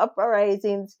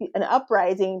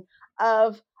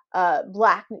of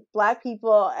black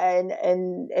people and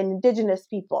indigenous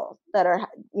people that are,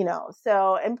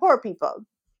 so, and poor people.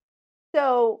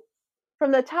 So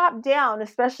from the top down,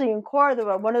 especially in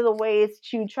Cordoba, one of the ways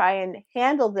to try and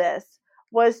handle this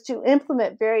was to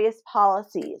implement various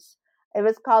policies. It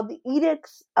was called the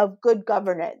Edicts of Good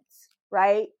Governance,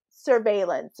 right?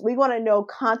 Surveillance. We want to know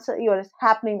constantly what is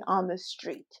happening on the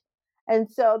street. And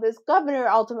so this governor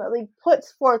ultimately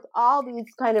puts forth all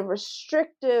these kind of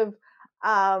restrictive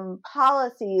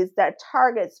policies that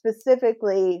target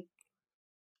specifically,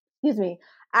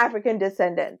 African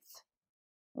descendants.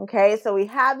 Okay, so we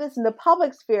have this in the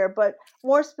public sphere, but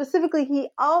more specifically, he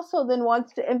also then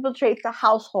wants to infiltrate the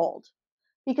household,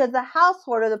 because the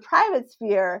household or the private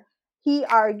sphere, he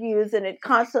argues, and it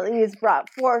constantly is brought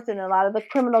forth in a lot of the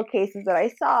criminal cases that I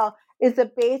saw, is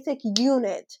the basic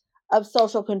unit of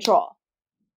social control.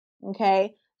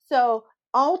 Okay, so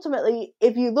ultimately,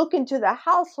 if you look into the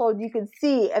household, you can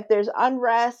see if there's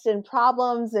unrest and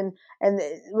problems and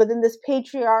within this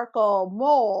patriarchal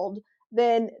mold,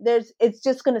 then it's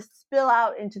just going to spill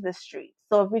out into the streets.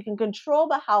 So if we can control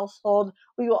the household,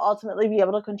 we will ultimately be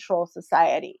able to control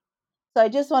society. So I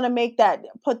just want to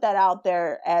put that out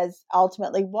there as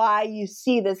ultimately why you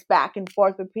see this back and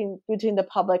forth between the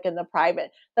public and the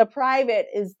private. The private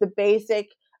is the basic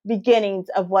beginnings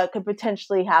of what could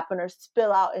potentially happen or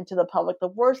spill out into the public. The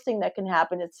worst thing that can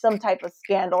happen is some type of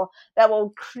scandal that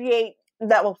will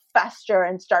fester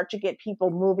and start to get people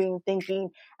moving,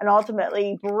 thinking, and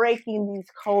ultimately breaking these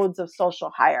codes of social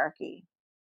hierarchy.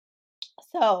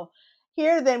 So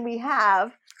here then we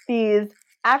have these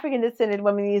African descended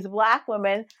women, these Black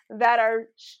women that are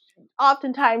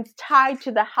oftentimes tied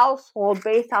to the household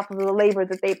based off of the labor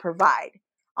that they provide,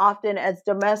 often as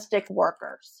domestic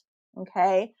workers.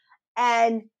 Okay.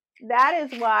 And that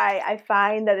is why I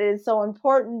find that it is so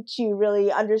important to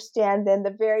really understand then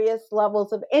the various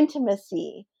levels of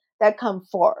intimacy that come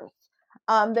forth.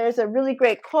 There's a really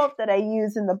great quote that I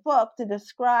use in the book to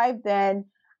describe then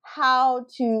how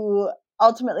to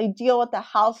ultimately deal with the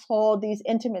household, these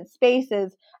intimate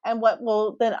spaces, and what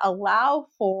will then allow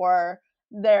for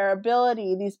their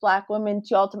ability, these Black women,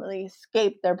 to ultimately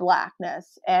escape their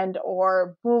Blackness and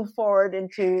or move forward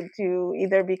into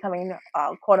either becoming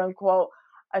quote unquote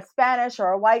a Spanish or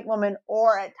a white woman,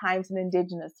 or at times an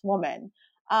indigenous woman.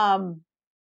 And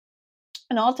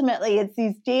ultimately, it's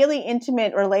these daily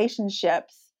intimate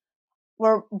relationships,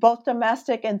 were both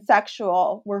domestic and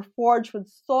sexual, were forged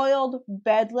with soiled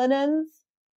bed linens,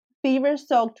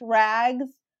 fever-soaked rags,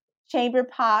 chamber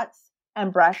pots,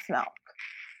 and breast milk.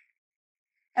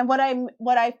 And what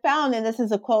I found, and this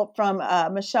is a quote from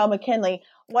Michelle McKinley,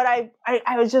 what I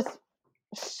was just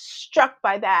struck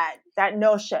by that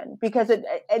notion, because it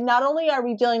not only are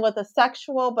we dealing with the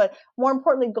sexual, but more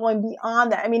importantly going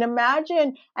beyond that. I mean,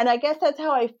 imagine, and I guess that's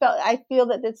how I felt. I feel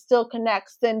that it still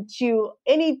connects then to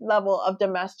any level of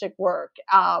domestic work,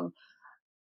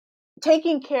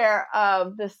 taking care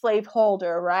of the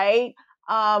slaveholder, right?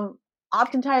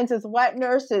 Oftentimes as wet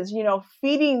nurses,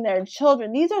 feeding their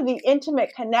children. These are the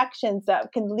intimate connections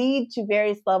that can lead to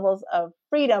various levels of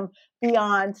freedom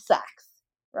beyond sex,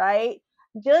 right?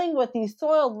 Dealing with these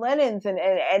soiled linens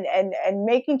and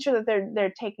making sure that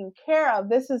they're taken care of.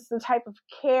 This is the type of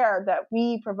care that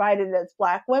we provided as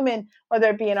Black women, whether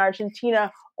it be in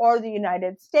Argentina or the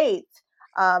United States,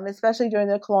 especially during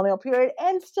the colonial period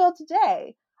and still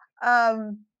today.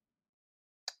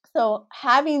 So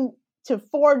having to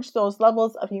forge those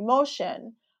levels of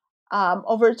emotion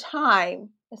over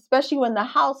time, especially when the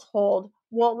household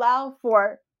will allow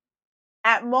for,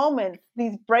 at moments,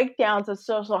 these breakdowns of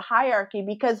social hierarchy,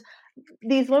 because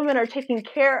these women are taking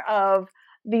care of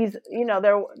these,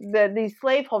 these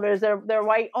slaveholders, they're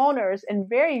white owners in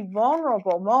very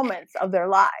vulnerable moments of their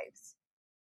lives.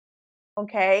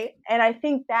 Okay, and I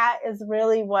think that is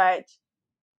really what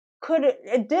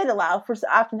it did allow for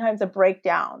oftentimes a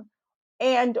breakdown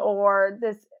and or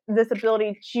this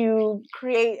ability to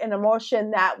create an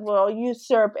emotion that will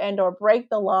usurp and or break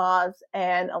the laws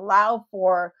and allow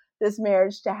for this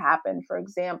marriage to happen, for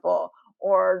example,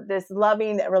 or this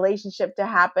loving relationship to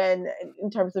happen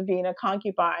in terms of being a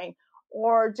concubine,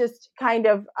 or just kind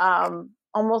of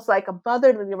almost like a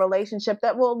motherly relationship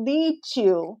that will lead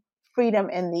to freedom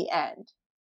in the end.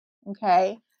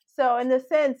 Okay. So in the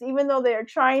sense, even though they're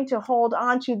trying to hold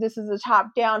on to, this is a top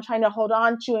down, trying to hold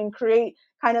on to and create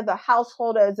kind of the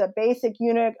household as a basic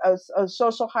unit of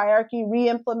social hierarchy,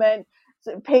 re-implement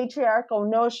patriarchal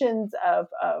notions of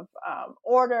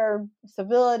order,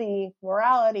 civility,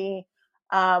 morality.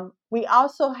 We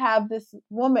also have this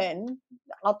woman,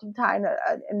 oftentimes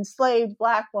an enslaved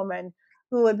Black woman,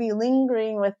 who would be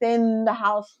lingering within the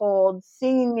household,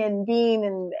 seeing and being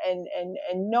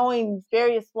and knowing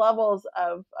various levels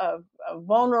of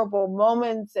vulnerable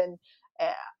moments and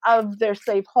of their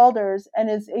slaveholders, and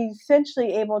is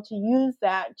essentially able to use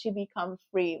that to become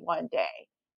free one day.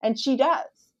 And she does.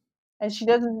 And she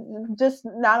doesn't just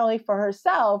not only for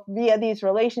herself via these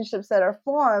relationships that are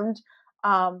formed,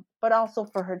 but also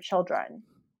for her children.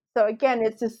 So again,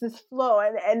 it's just this flow,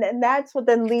 and that's what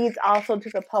then leads also to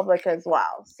the public as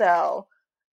well. So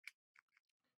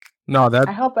No, that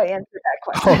I hope I answered that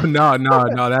oh question.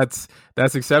 no,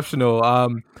 that's exceptional.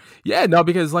 Yeah, no,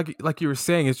 because like you were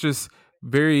saying, it's just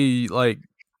very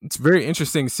it's very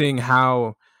interesting seeing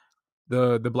how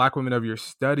the Black women of your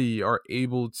study are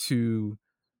able to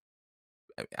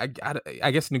I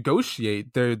guess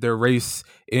negotiate their race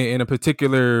in a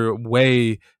particular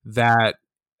way that,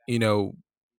 you know,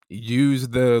 use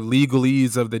the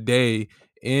legalese of the day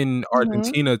in Mm-hmm.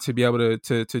 Argentina to be able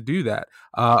to do that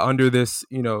under this,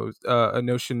 you know, a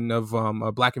notion of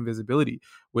Black invisibility,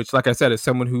 which, like I said, as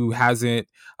someone who hasn't,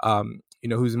 you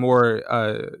know, who's more,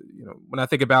 you know, when I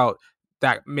think about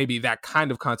that, maybe that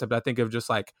kind of concept, I think of just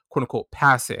like quote unquote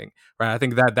passing, right? I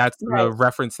think that that's the Right.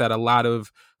 reference that a lot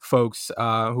of folks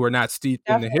who are not steeped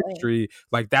in the Definitely. history,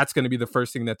 like that's going to be the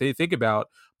first thing that they think about,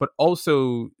 but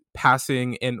also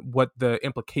passing and what the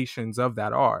implications of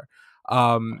that are.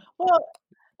 Well,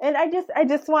 and I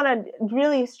just want to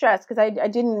really stress, because I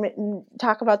didn't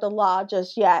talk about the law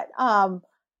just yet.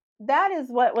 That is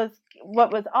what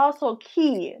was also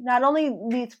key. Not only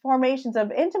these formations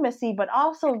of intimacy, but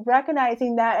also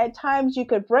recognizing that at times you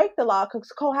could break the law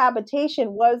because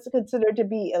cohabitation was considered to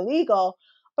be illegal,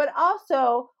 but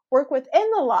also work within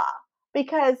the law,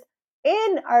 because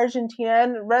in Argentina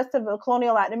and the rest of the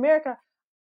colonial Latin America,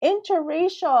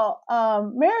 interracial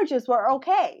marriages were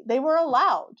okay. They were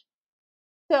allowed.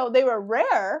 So they were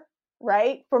rare,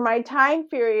 right? For my time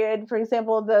period, for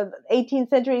example, the 18th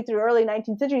century through early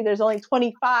 19th century, there's only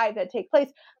 25 that take place,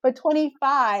 but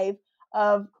 25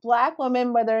 of Black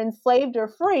women, whether enslaved or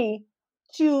free,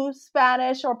 to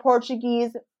Spanish or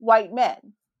Portuguese white men.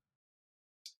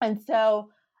 And so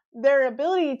their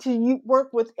ability to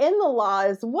work within the law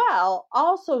as well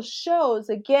also shows,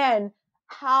 again,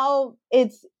 how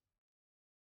it's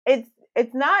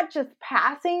not just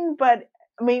passing, but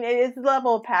I mean, it is a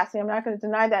level of passing. I'm not going to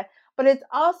deny that, but it's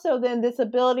also then this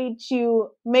ability to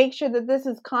make sure that this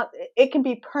is it can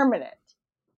be permanent,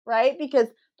 right? Because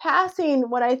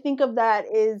passing, when I think of that,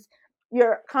 is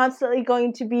you're constantly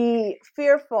going to be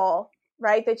fearful,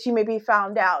 right, that you may be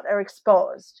found out or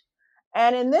exposed.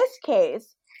 And in this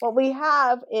case, what we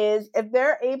have is if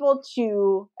they're able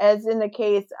to, as in the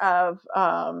case of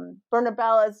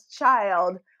Bernabella's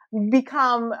child,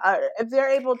 become, if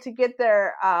they're able to get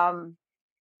their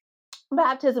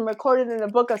baptism recorded in the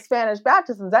book of Spanish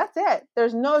baptisms, that's it.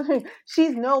 There's no,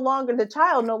 she's no longer, the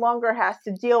child no longer has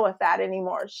to deal with that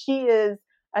anymore. She is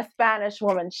a Spanish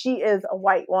woman. She is a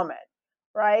white woman,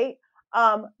 right?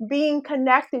 Being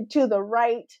connected to the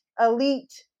right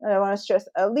elite, and I want to stress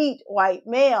elite white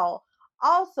male,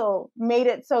 also made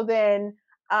it so then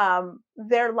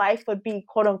their life would be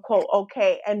quote unquote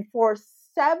okay. And for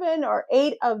 7 or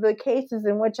 8 of the cases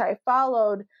in which I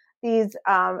followed these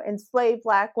enslaved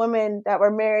Black women that were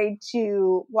married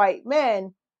to white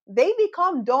men, they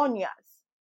become doñas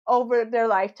over their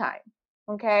lifetime.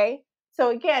 Okay,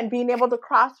 so again, being able to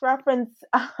cross-reference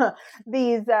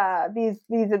these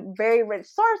very rich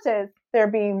sources,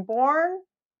 they're being born,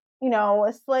 you know,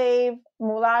 a slave,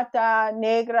 mulata,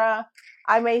 negra.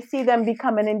 I may see them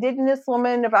become an indigenous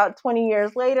woman about 20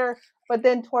 years later, but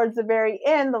then towards the very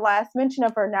end, the last mention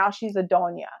of her, now she's a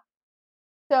doña.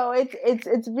 So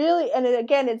it's really, and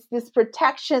again, it's this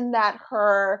protection that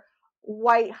her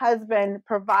white husband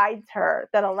provides her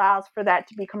that allows for that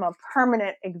to become a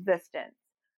permanent existence.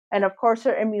 And of course,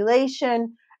 her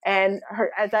emulation and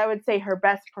her, as I would say, her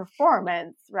best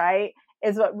performance, right,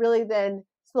 is what really then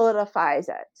solidifies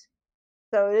it.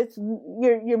 So it's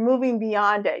you're moving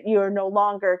beyond it. You're no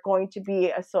longer going to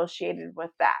be associated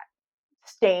with that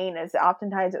stain, as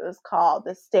oftentimes it was called,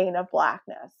 the stain of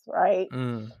Blackness, right?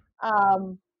 Mm.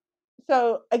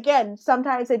 So again,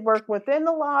 sometimes they'd work within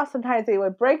the law, sometimes they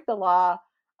would break the law.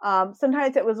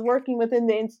 Sometimes it was working within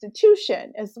the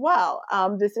institution as well.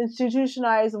 This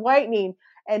institutionalized whitening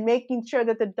and making sure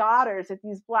that the daughters, that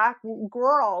these Black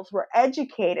girls were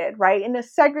educated, right, in a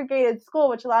segregated school,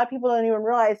 which a lot of people don't even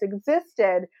realize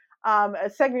existed, a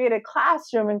segregated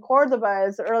classroom in Cordoba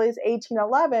as early as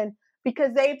 1811,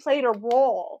 because they played a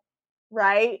role,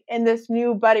 right, in this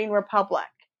new budding republic,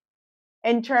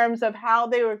 in terms of how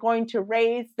they were going to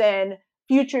raise then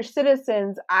future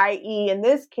citizens, i.e. in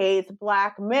this case,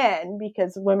 Black men,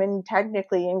 because women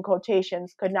technically in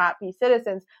quotations could not be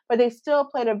citizens, but they still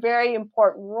played a very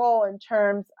important role in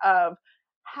terms of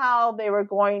how they were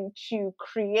going to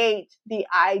create the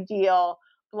ideal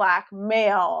Black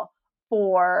male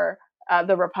for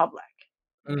the Republic.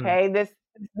 Okay,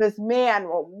 this man,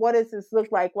 well, what does this look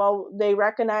like? Well, they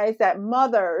recognize that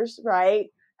mothers, right,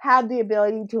 have the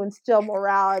ability to instill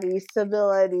morality,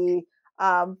 civility,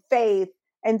 faith.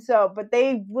 And so, but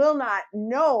they will not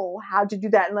know how to do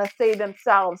that unless they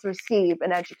themselves receive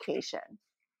an education.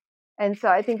 And so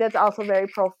I think that's also very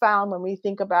profound when we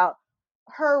think about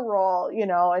her role,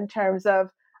 in terms of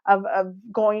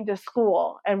going to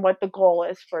school and what the goal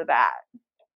is for that.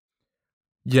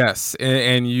 Yes,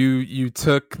 and you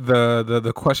took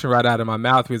the question right out of my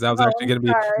mouth, because I was actually going to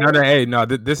be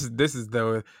this is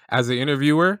the, as an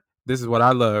interviewer, this is what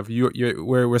I love. We're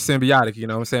symbiotic, you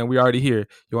know what I'm saying? We already here.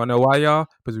 You want to know why, y'all?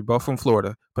 Because we both from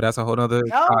Florida, but that's a whole nother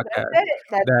podcast. That's it.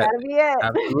 That's gotta be it.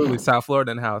 Absolutely, South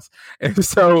Florida in the house. And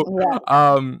so,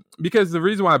 because the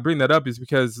reason why I bring that up is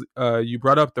because you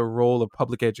brought up the role of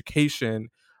public education,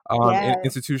 in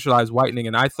institutionalized whitening,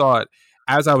 and I thought,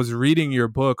 as I was reading your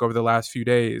book over the last few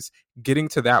days, getting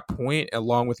to that point,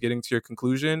 along with getting to your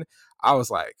conclusion, I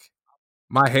was like,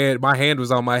 my hand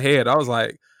was on my head. I was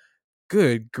like,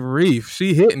 good grief,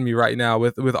 she hitting me right now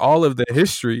with all of the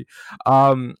history.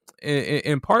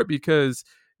 In part because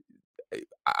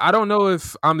I don't know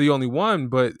if I'm the only one,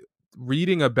 but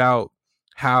reading about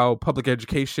how public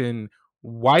education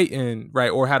whitened, right,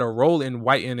 or had a role in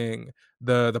whitening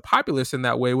the populace in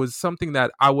that way, was something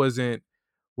that I wasn't,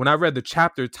 when I read the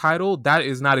chapter title, that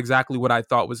is not exactly what I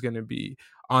thought was going to be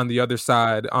on the other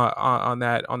side on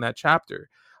that chapter.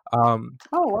 Oh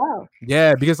wow!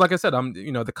 Yeah, because like I said,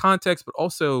 the context, but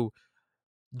also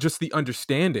just the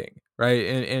understanding, right,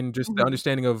 and just the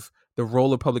understanding of the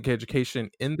role of public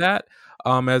education in that,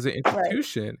 as an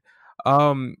institution,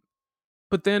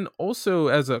 but then also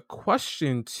as a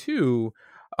question too,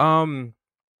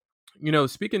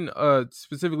 speaking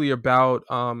specifically about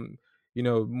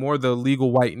more the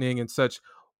legal whitening and such.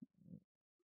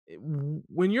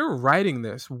 When you're writing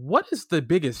this, what is the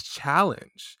biggest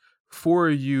challenge for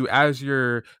you as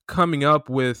you're coming up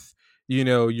with,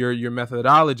 your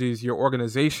methodologies, your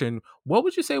organization? What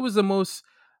would you say was the most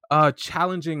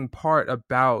challenging part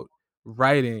about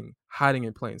writing Hiding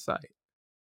in Plain Sight?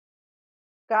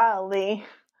 Golly,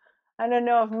 I don't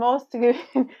know if most of you,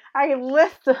 I can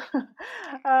list.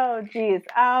 Oh geez,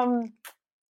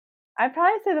 I'd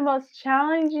probably say the most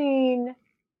challenging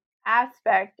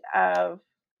aspect of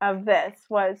this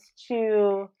was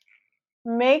to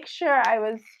make sure I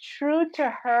was true to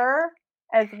her,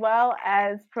 as well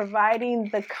as providing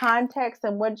the context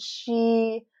in which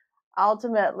she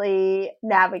ultimately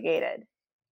navigated.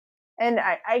 And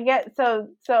I get, so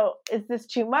is this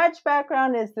too much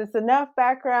background? Is this enough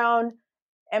background?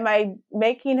 Am I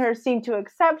making her seem too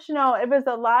exceptional? It was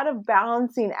a lot of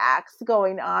balancing acts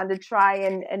going on to try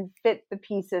and fit the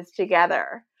pieces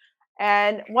together.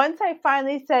 And once I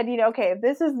finally said, okay, if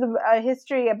this is a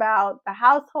history about the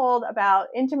household, about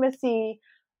intimacy,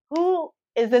 who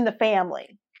is in the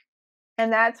family?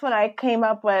 And that's when I came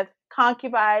up with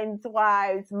concubines,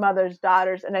 wives, mothers,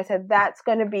 daughters. And I said, that's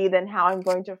going to be then how I'm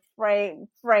going to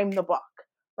frame the book,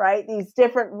 right? These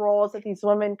different roles that these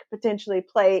women could potentially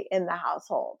play in the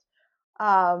household.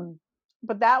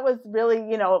 But that was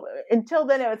really, until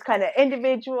then it was kind of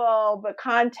individual, but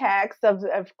context of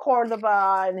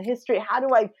Cordoba and history.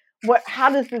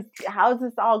 How is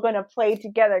this all going to play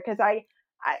together? Because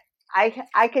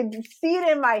I could see it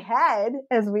in my head,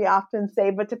 as we often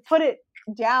say, but to put it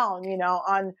down,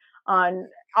 on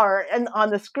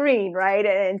the screen, right,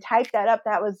 and type that up,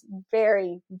 that was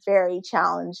very, very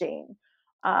challenging.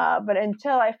 But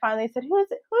until I finally said, who's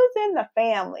in the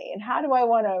family, and how do I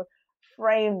want to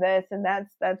frame this? And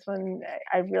that's when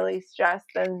I really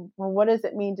stressed, and well, what does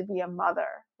it mean to be a mother,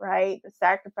 right? The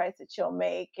sacrifice that she'll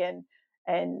make, and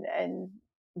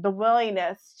the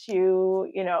willingness to,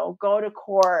 go to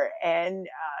court and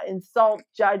insult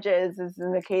judges, as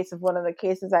in the case of one of the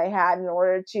cases I had, in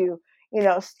order to,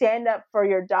 stand up for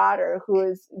your daughter who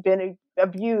has been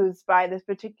abused by this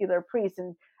particular priest.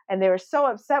 And they were so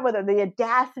upset with her, the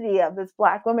audacity of this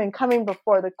Black woman coming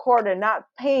before the court and not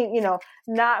paying,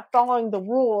 not following the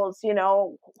rules.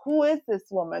 Who is this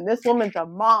woman? This woman's a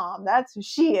mom. That's who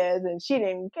she is. And she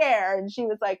didn't care. And she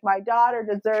was like, my daughter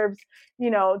deserves,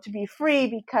 to be free,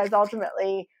 because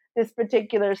ultimately this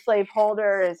particular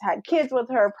slaveholder has had kids with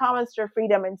her, promised her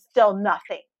freedom, and still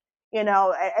nothing. and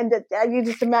you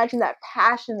just imagine that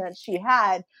passion that she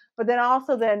had. But then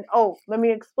also let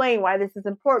me explain why this is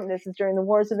important. This is during the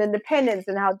Wars of Independence,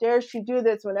 and how dare she do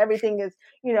this when everything is,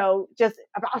 just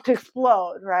about to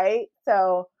explode, right?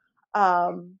 So,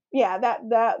 that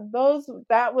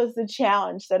was the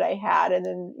challenge that I had. And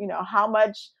then, how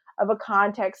much of a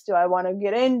context do I want to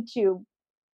get into?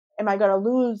 Am I going to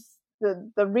lose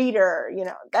the reader,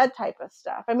 that type of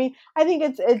stuff. I mean, I think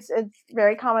it's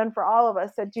very common for all of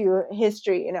us that do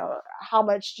history, how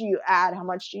much do you add, how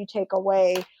much do you take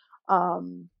away?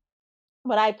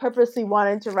 But I purposely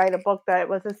wanted to write a book that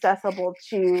was accessible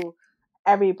to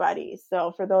everybody.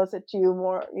 So for those that do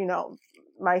more,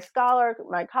 my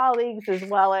colleagues, as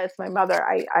well as my mother,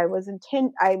 I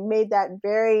made that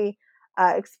very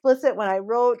explicit when I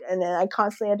wrote, and then I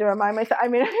constantly had to remind myself. I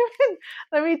mean,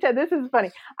 let me tell you, this is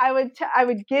funny. I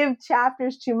would give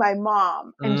chapters to my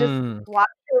mom and just watch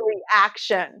her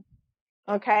reaction.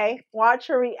 Okay, watch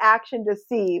her reaction to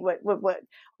see what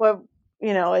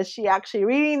is she actually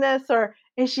reading this, or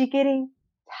is she getting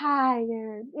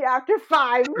tired after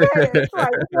 5 minutes?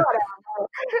 Like, whatever.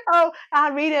 Oh,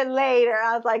 I'll read it later.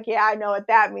 I was like, yeah, I know what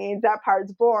that means. That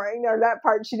part's boring, or that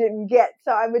part she didn't get.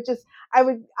 So I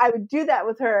would do that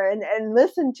with her and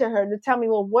listen to her to tell me,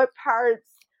 well, what parts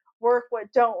work,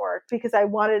 what don't work, because I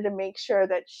wanted to make sure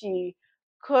that she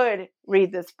could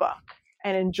read this book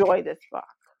and enjoy this book.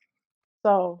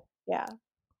 So, yeah.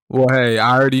 Well, hey,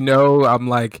 I already know. I'm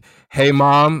like, hey,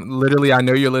 Mom, literally, I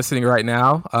know you're listening right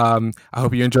now. I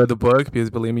hope you enjoyed the book, because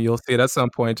believe me, you'll see it at some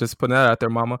point. Just putting that out there,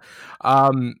 Mama.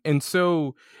 And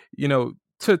so,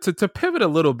 to pivot a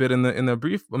little bit in the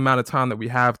brief amount of time that we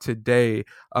have today,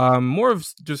 more of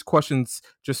just questions,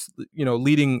 just,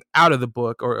 leading out of the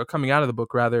book, or coming out of the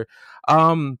book rather.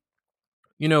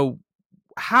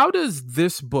 How does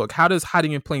this book, how does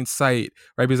Hiding in Plain Sight,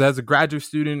 right? Because as a graduate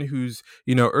student who's,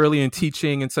 early in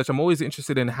teaching and such, I'm always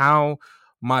interested in how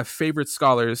my favorite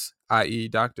scholars, i.e.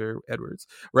 Dr. Edwards,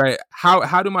 right?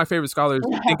 How do my favorite scholars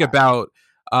think about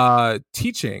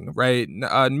teaching, right?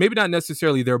 Maybe not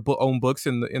necessarily their own books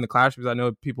in the classrooms. I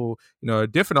know people, are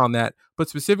different on that, but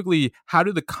specifically, how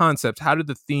do the concepts, how do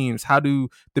the themes, how do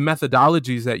the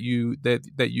methodologies that you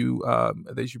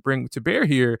bring to bear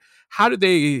here, how do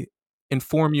they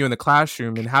inform you in the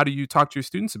classroom, and how do you talk to your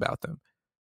students about them?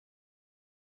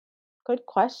 Good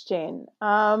question.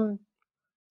 I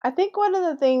think one of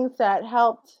the things that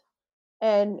helped,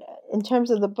 and in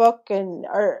terms of the book and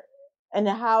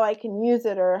how I can use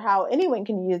it, or how anyone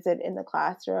can use it in the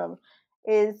classroom,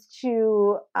 is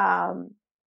to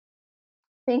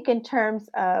think in terms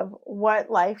of what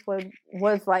life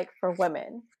was like for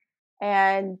women,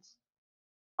 and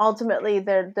ultimately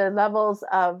the levels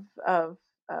of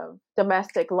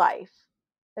domestic life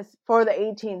for the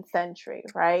 18th century,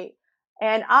 right?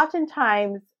 And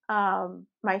oftentimes,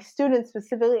 my students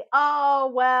specifically,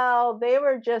 oh, well, they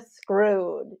were just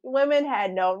screwed. Women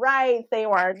had no rights. They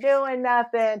weren't doing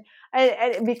nothing.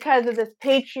 And because of this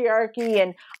patriarchy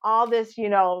and all this,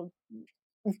 they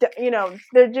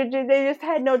just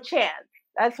had no chance.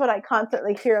 That's what I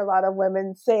constantly hear a lot of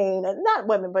women saying, and not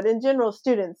women, but in general,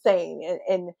 students saying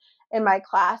in my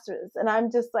classes. And I'm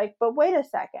just like, but wait a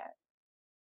second.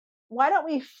 Why don't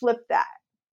we flip that?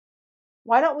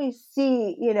 Why don't we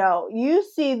see, you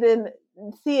see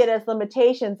it as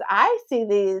limitations. I see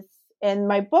these, and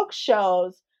my book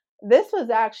shows this was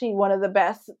actually one of the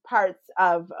best parts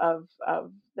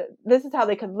this is how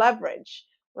they could leverage,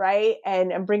 right?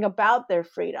 And bring about their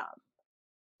freedom.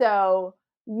 So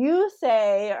you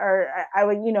say, or I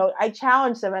would, I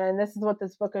challenge them, and this is what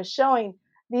this book is showing.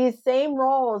 These same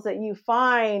roles that you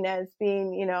find as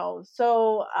being,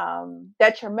 so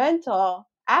detrimental,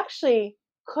 actually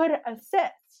could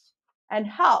assist and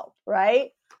help, right?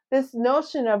 This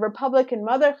notion of Republican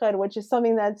motherhood, which is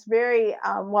something that's very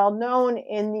well known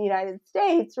in the United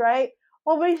States, right?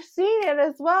 Well, we've seen it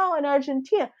as well in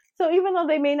Argentina. So even though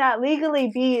they may not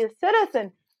legally be a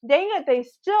citizen, dang it, they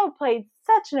still played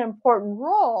such an important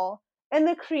role in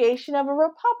the creation of a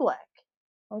republic.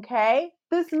 Okay?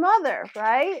 This mother,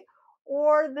 right?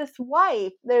 Or this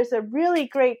wife. There's a really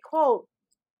great quote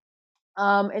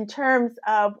in terms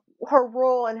of her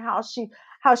role and how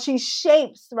she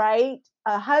shapes, right,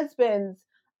 a husband's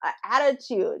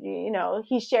attitude.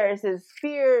 He shares his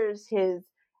fears,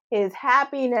 his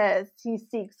happiness. He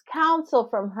seeks counsel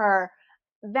from her.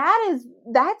 That's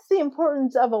the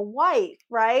importance of a wife,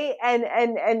 right? And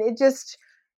it just,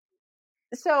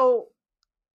 so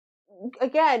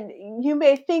again, you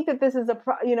may think that this is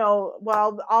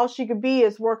well, all she could be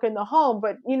is work in the home,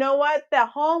 but you know what? The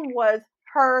home was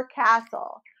her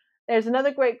castle. There's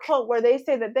another great quote where they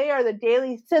say that they are the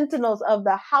daily sentinels of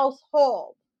the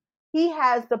household. he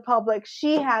has the public,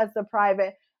 she has the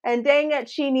private, and dang it,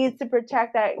 she needs to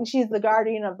protect that, and she's the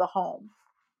guardian of the home.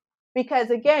 Because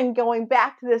again, going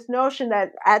back to this notion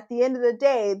that at the end of the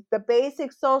day, the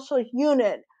basic social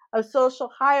unit of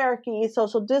social hierarchy,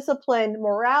 social discipline,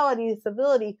 morality,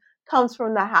 civility comes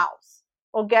from the house.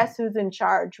 Well, guess who's in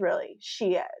charge, really?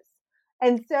 She is.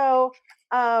 And so,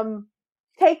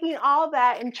 taking all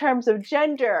that in terms of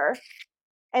gender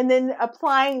and then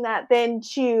applying that then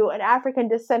to an African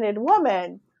descended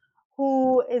woman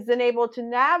who is then able to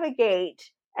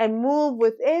navigate and move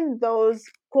within those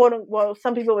quote unquote, well,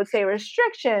 some people would say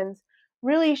restrictions,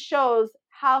 really shows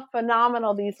how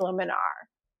phenomenal these women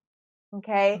are.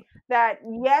 Okay. That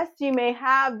yes, you may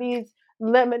have these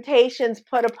limitations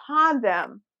put upon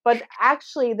them, but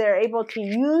actually they're able to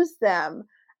use them,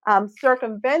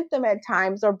 circumvent them at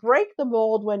times, or break the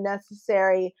mold when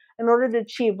necessary in order to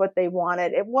achieve what they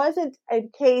wanted. It wasn't a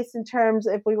case in terms,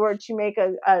 if we were to make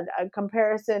a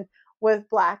comparison with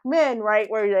Black men, right,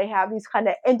 where they have these kind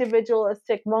of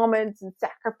individualistic moments and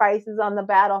sacrifices on the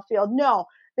battlefield. No,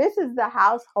 this is the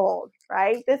household,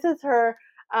 right? This is her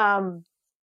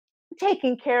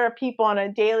taking care of people on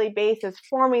a daily basis,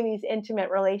 forming these intimate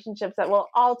relationships that will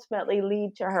ultimately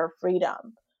lead to her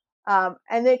freedom.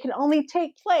 And it can only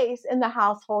take place in the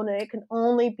household, and it can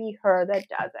only be her that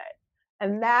does it.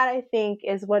 And that, I think,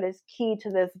 is what is key to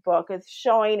this book, is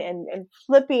showing and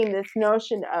flipping this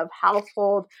notion of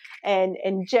household and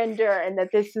gender, and that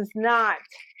this is not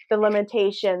the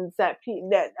limitations that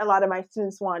a lot of my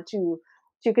students want to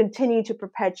continue to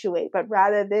perpetuate, but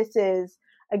rather this is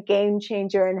a game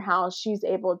changer in how she's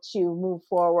able to move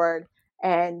forward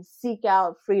and seek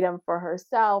out freedom for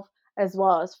herself as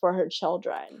well as for her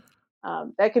children.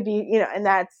 That could be, and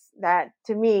that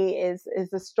to me is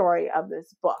the story of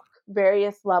this book.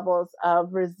 Various levels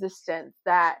of resistance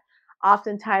that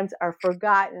oftentimes are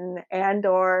forgotten and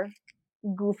or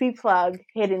goofy plug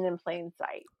hidden in plain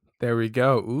sight. There we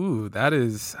go. Ooh, that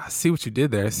is, I see what you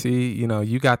did there. See,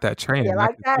 you got that training. You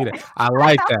like that? I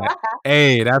like that.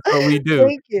 Hey, that's what we do.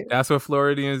 Thank you. That's what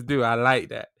Floridians do. I like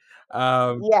that.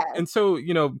 Yes. And so,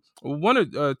 one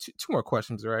or two more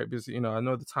questions, right? Because, I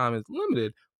know the time is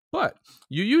limited, but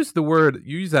you use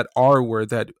that R word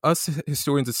that us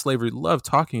historians of slavery love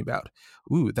talking about.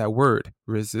 Ooh, that word,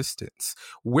 resistance.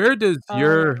 Where does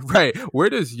your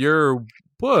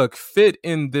book fit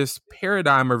in this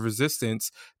paradigm of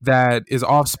resistance that is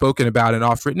oft spoken about and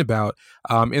oft written about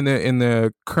in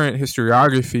the current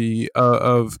historiography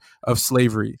of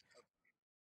slavery?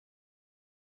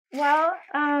 Well,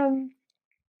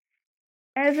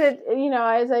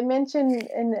 as I mentioned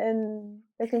in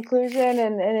the conclusion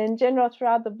and in general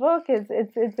throughout the book,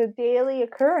 it's a daily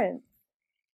occurrence,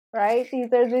 right?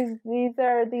 These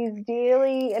are these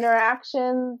daily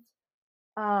interactions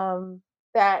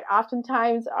that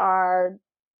oftentimes are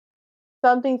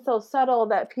something so subtle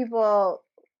that people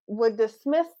would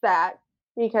dismiss that,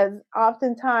 because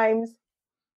oftentimes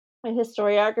in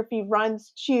historiography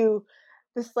runs to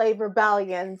the slave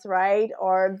rebellions, right,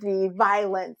 or the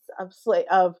violence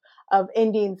of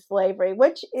Indian slavery,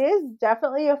 which is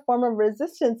definitely a form of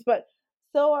resistance, but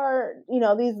so are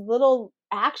these little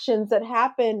actions that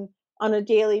happen on a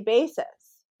daily basis,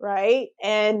 right?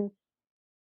 And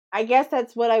I guess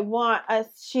that's what I want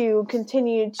us to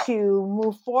continue to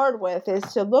move forward with, is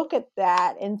to look at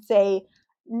that and say,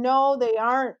 no, they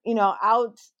aren't,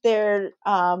 out there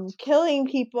killing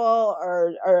people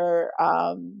or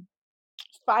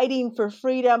fighting for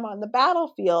freedom on the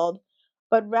battlefield,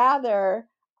 but rather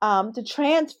to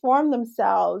transform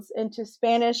themselves into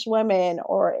Spanish women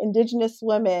or indigenous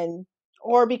women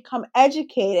or become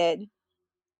educated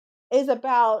is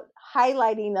about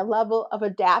highlighting a level of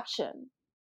adaptation.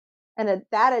 And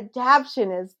that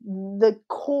adaptation is the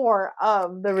core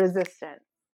of the resistance.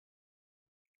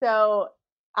 So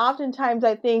oftentimes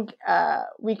I think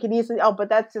we could easily, but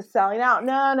that's just selling out.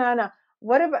 No.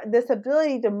 What about this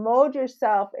ability to mold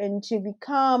yourself and to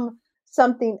become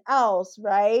something else,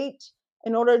 right?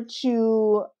 In order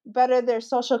to better their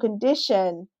social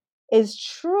condition is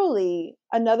truly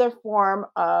another form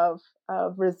of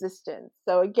resistance.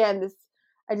 So again,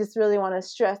 I just really want to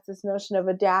stress this notion of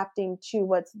adapting to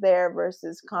what's there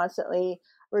versus constantly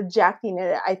rejecting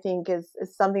it. I think is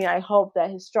something I hope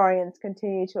that historians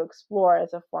continue to explore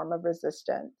as a form of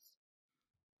resistance.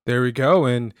 There we go.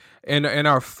 And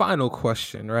our final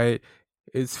question, right,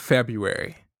 is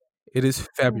February. It is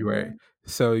February. Mm-hmm.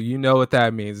 So you know what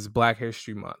that means. It's Black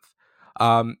History Month.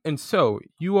 And so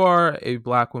you are a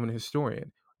Black woman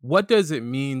historian. What does it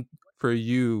mean for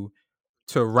you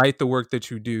to write the work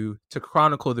that you do, to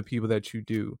chronicle the people that you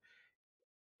do,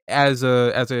 as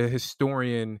a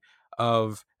historian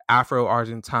of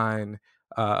Afro-Argentine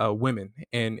women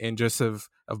and just of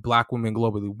Black women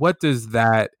globally. What does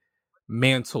that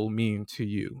mantle mean to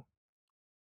you?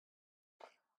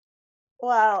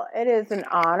 Well, it is an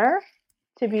honor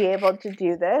to be able to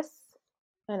do this,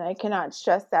 and I cannot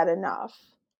stress that enough.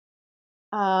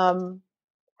 And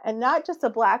not just a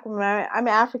Black woman, I'm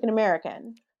African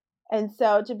American. And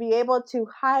so to be able to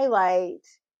highlight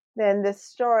then this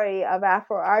story of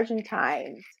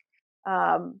Afro-Argentines,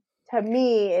 to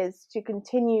me, is to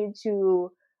continue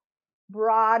to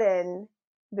broaden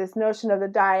this notion of the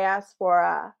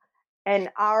diaspora and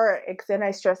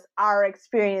I stress our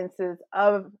experiences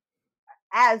of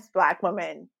as Black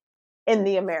women in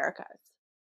the Americas,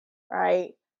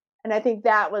 right? And I think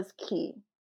that was key.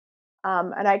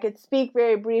 And I could speak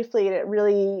very briefly. And it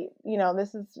really,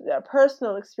 this is a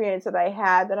personal experience that I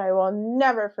had that I will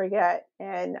never forget.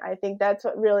 And I think that's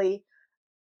what really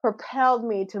propelled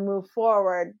me to move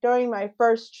forward. During my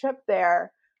first trip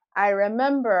there, I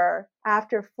remember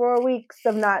after 4 weeks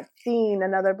of not seeing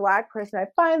another Black person, I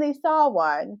finally saw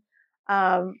one.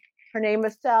 Her name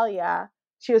was Celia.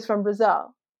 She was from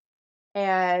Brazil.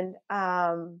 And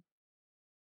I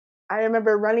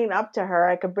remember running up to her.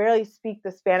 I could barely speak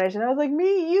the Spanish. And I was like,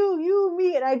 me, you,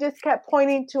 me. And I just kept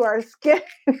pointing to our skin.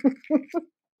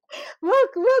 Look.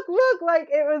 Like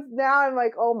it was now. I'm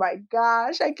like, oh my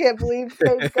gosh, I can't believe,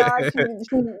 thank God.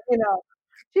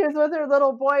 She was with her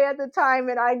little boy at the time.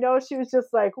 And I know she was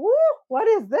just like, woo, what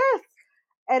is this?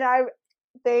 And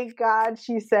thank God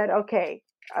she said, okay,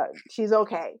 she's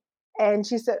okay. And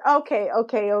she said, okay.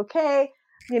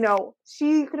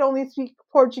 She could only speak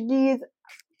Portuguese.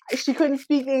 She couldn't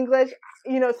speak English,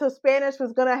 so Spanish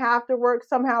was going to have to work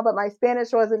somehow, but my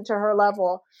Spanish wasn't to her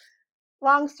level.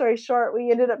 Long story short,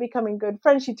 we ended up becoming good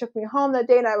friends. She took me home that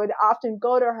day, and I would often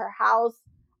go to her house.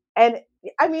 And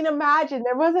I mean, imagine,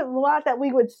 there wasn't a lot that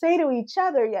we would say to each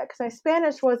other yet because my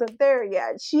Spanish wasn't there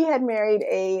yet. She had married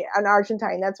an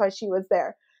Argentine. That's why she was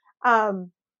there, or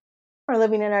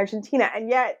living in Argentina. And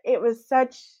yet it was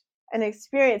such an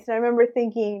experience. And I remember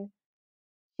thinking,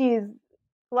 she's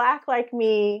Black like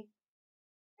me,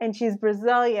 and she's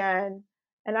Brazilian,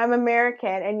 and I'm American,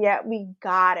 and yet we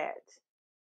got it.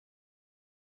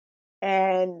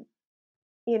 And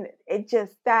it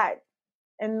just that.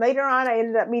 And later on, I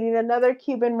ended up meeting another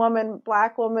Cuban woman,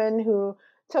 Black woman, who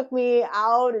took me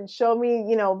out and showed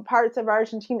me, parts of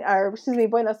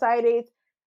Buenos Aires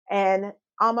and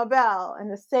Amabel,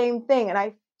 and the same thing. And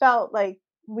I felt like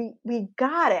we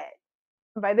got it.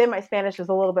 And by then, my Spanish was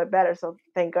a little bit better, so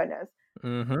thank goodness.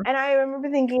 Mm-hmm. And I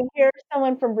remember thinking, here's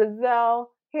someone from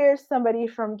Brazil, here's somebody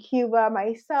from Cuba,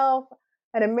 myself,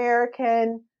 an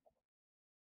American.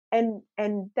 And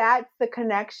that's the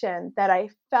connection that I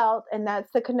felt, and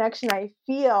that's the connection I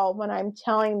feel when I'm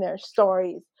telling their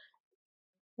stories,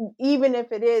 even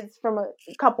if it is from a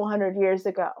couple hundred years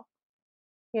ago.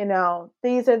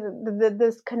 These are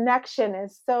this connection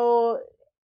is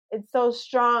it's so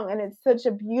strong, and it's such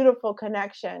a beautiful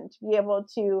connection to be able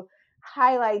to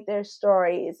highlight their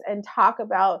stories and talk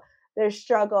about their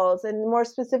struggles, and more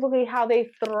specifically how they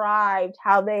thrived,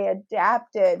 how they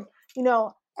adapted,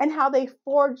 and how they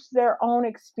forged their own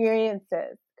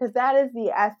experiences, because that is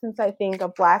the essence, I think,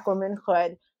 of Black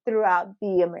womanhood throughout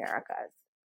the Americas,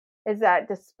 is that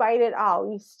despite it all,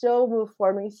 we still move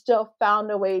forward. We still found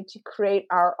a way to create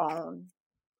our own.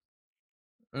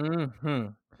 Mm-hmm.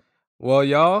 Well,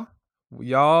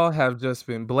 y'all have just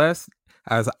been blessed,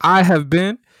 as I have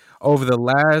been, over the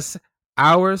last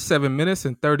hour, 7 minutes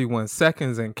and 31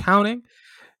 seconds and counting.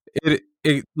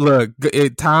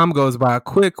 Time goes by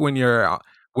quick when you're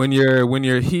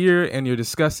here and you're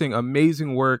discussing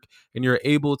amazing work, and you're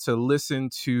able to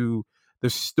listen to the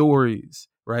stories,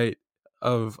 right,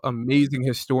 of amazing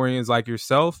historians like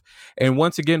yourself. And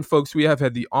once again, folks, we have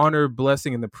had the honor,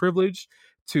 blessing, and the privilege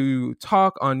to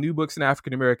talk on New Books in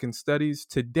African American Studies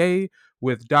today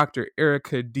with Dr.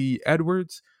 Erica D.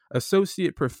 Edwards,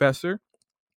 Associate Professor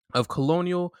of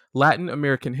Colonial Latin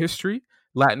American History,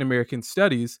 Latin American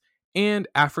Studies, and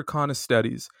Africana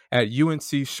Studies at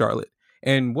UNC Charlotte.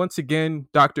 And once again,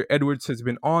 Dr. Edwards has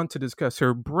been on to discuss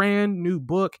her brand new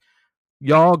book.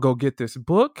 Y'all go get this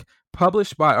book,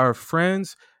 published by our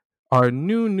friends, our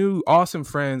new awesome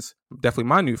friends, definitely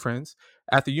my new friends,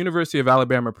 at the University of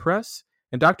Alabama Press.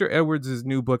 And Dr. Edwards'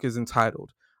 new book is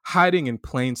entitled Hiding in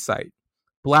Plain Sight: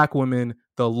 Black Women,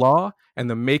 the Law, and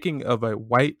the Making of a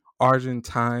White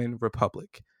Argentine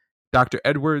Republic. Dr.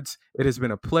 Edwards, it has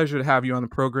been a pleasure to have you on the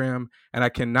program, and I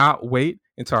cannot wait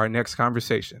until our next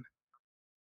conversation.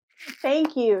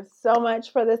 Thank you so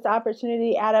much for this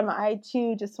opportunity, Adam. I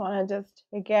too just want to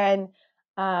again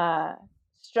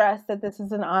stress that this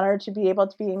is an honor to be able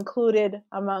to be included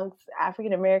amongst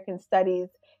African American studies.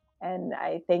 And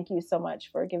I thank you so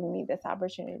much for giving me this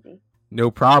opportunity. No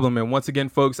problem. And once again,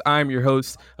 folks, I'm your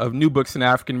host of New Books in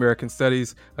African American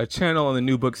Studies, a channel on the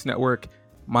New Books Network.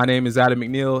 My name is Adam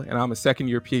McNeil, and I'm a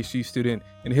second-year PhD student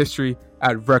in history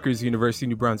at Rutgers University,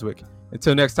 New Brunswick.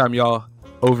 Until next time, y'all,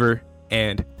 over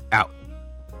and out.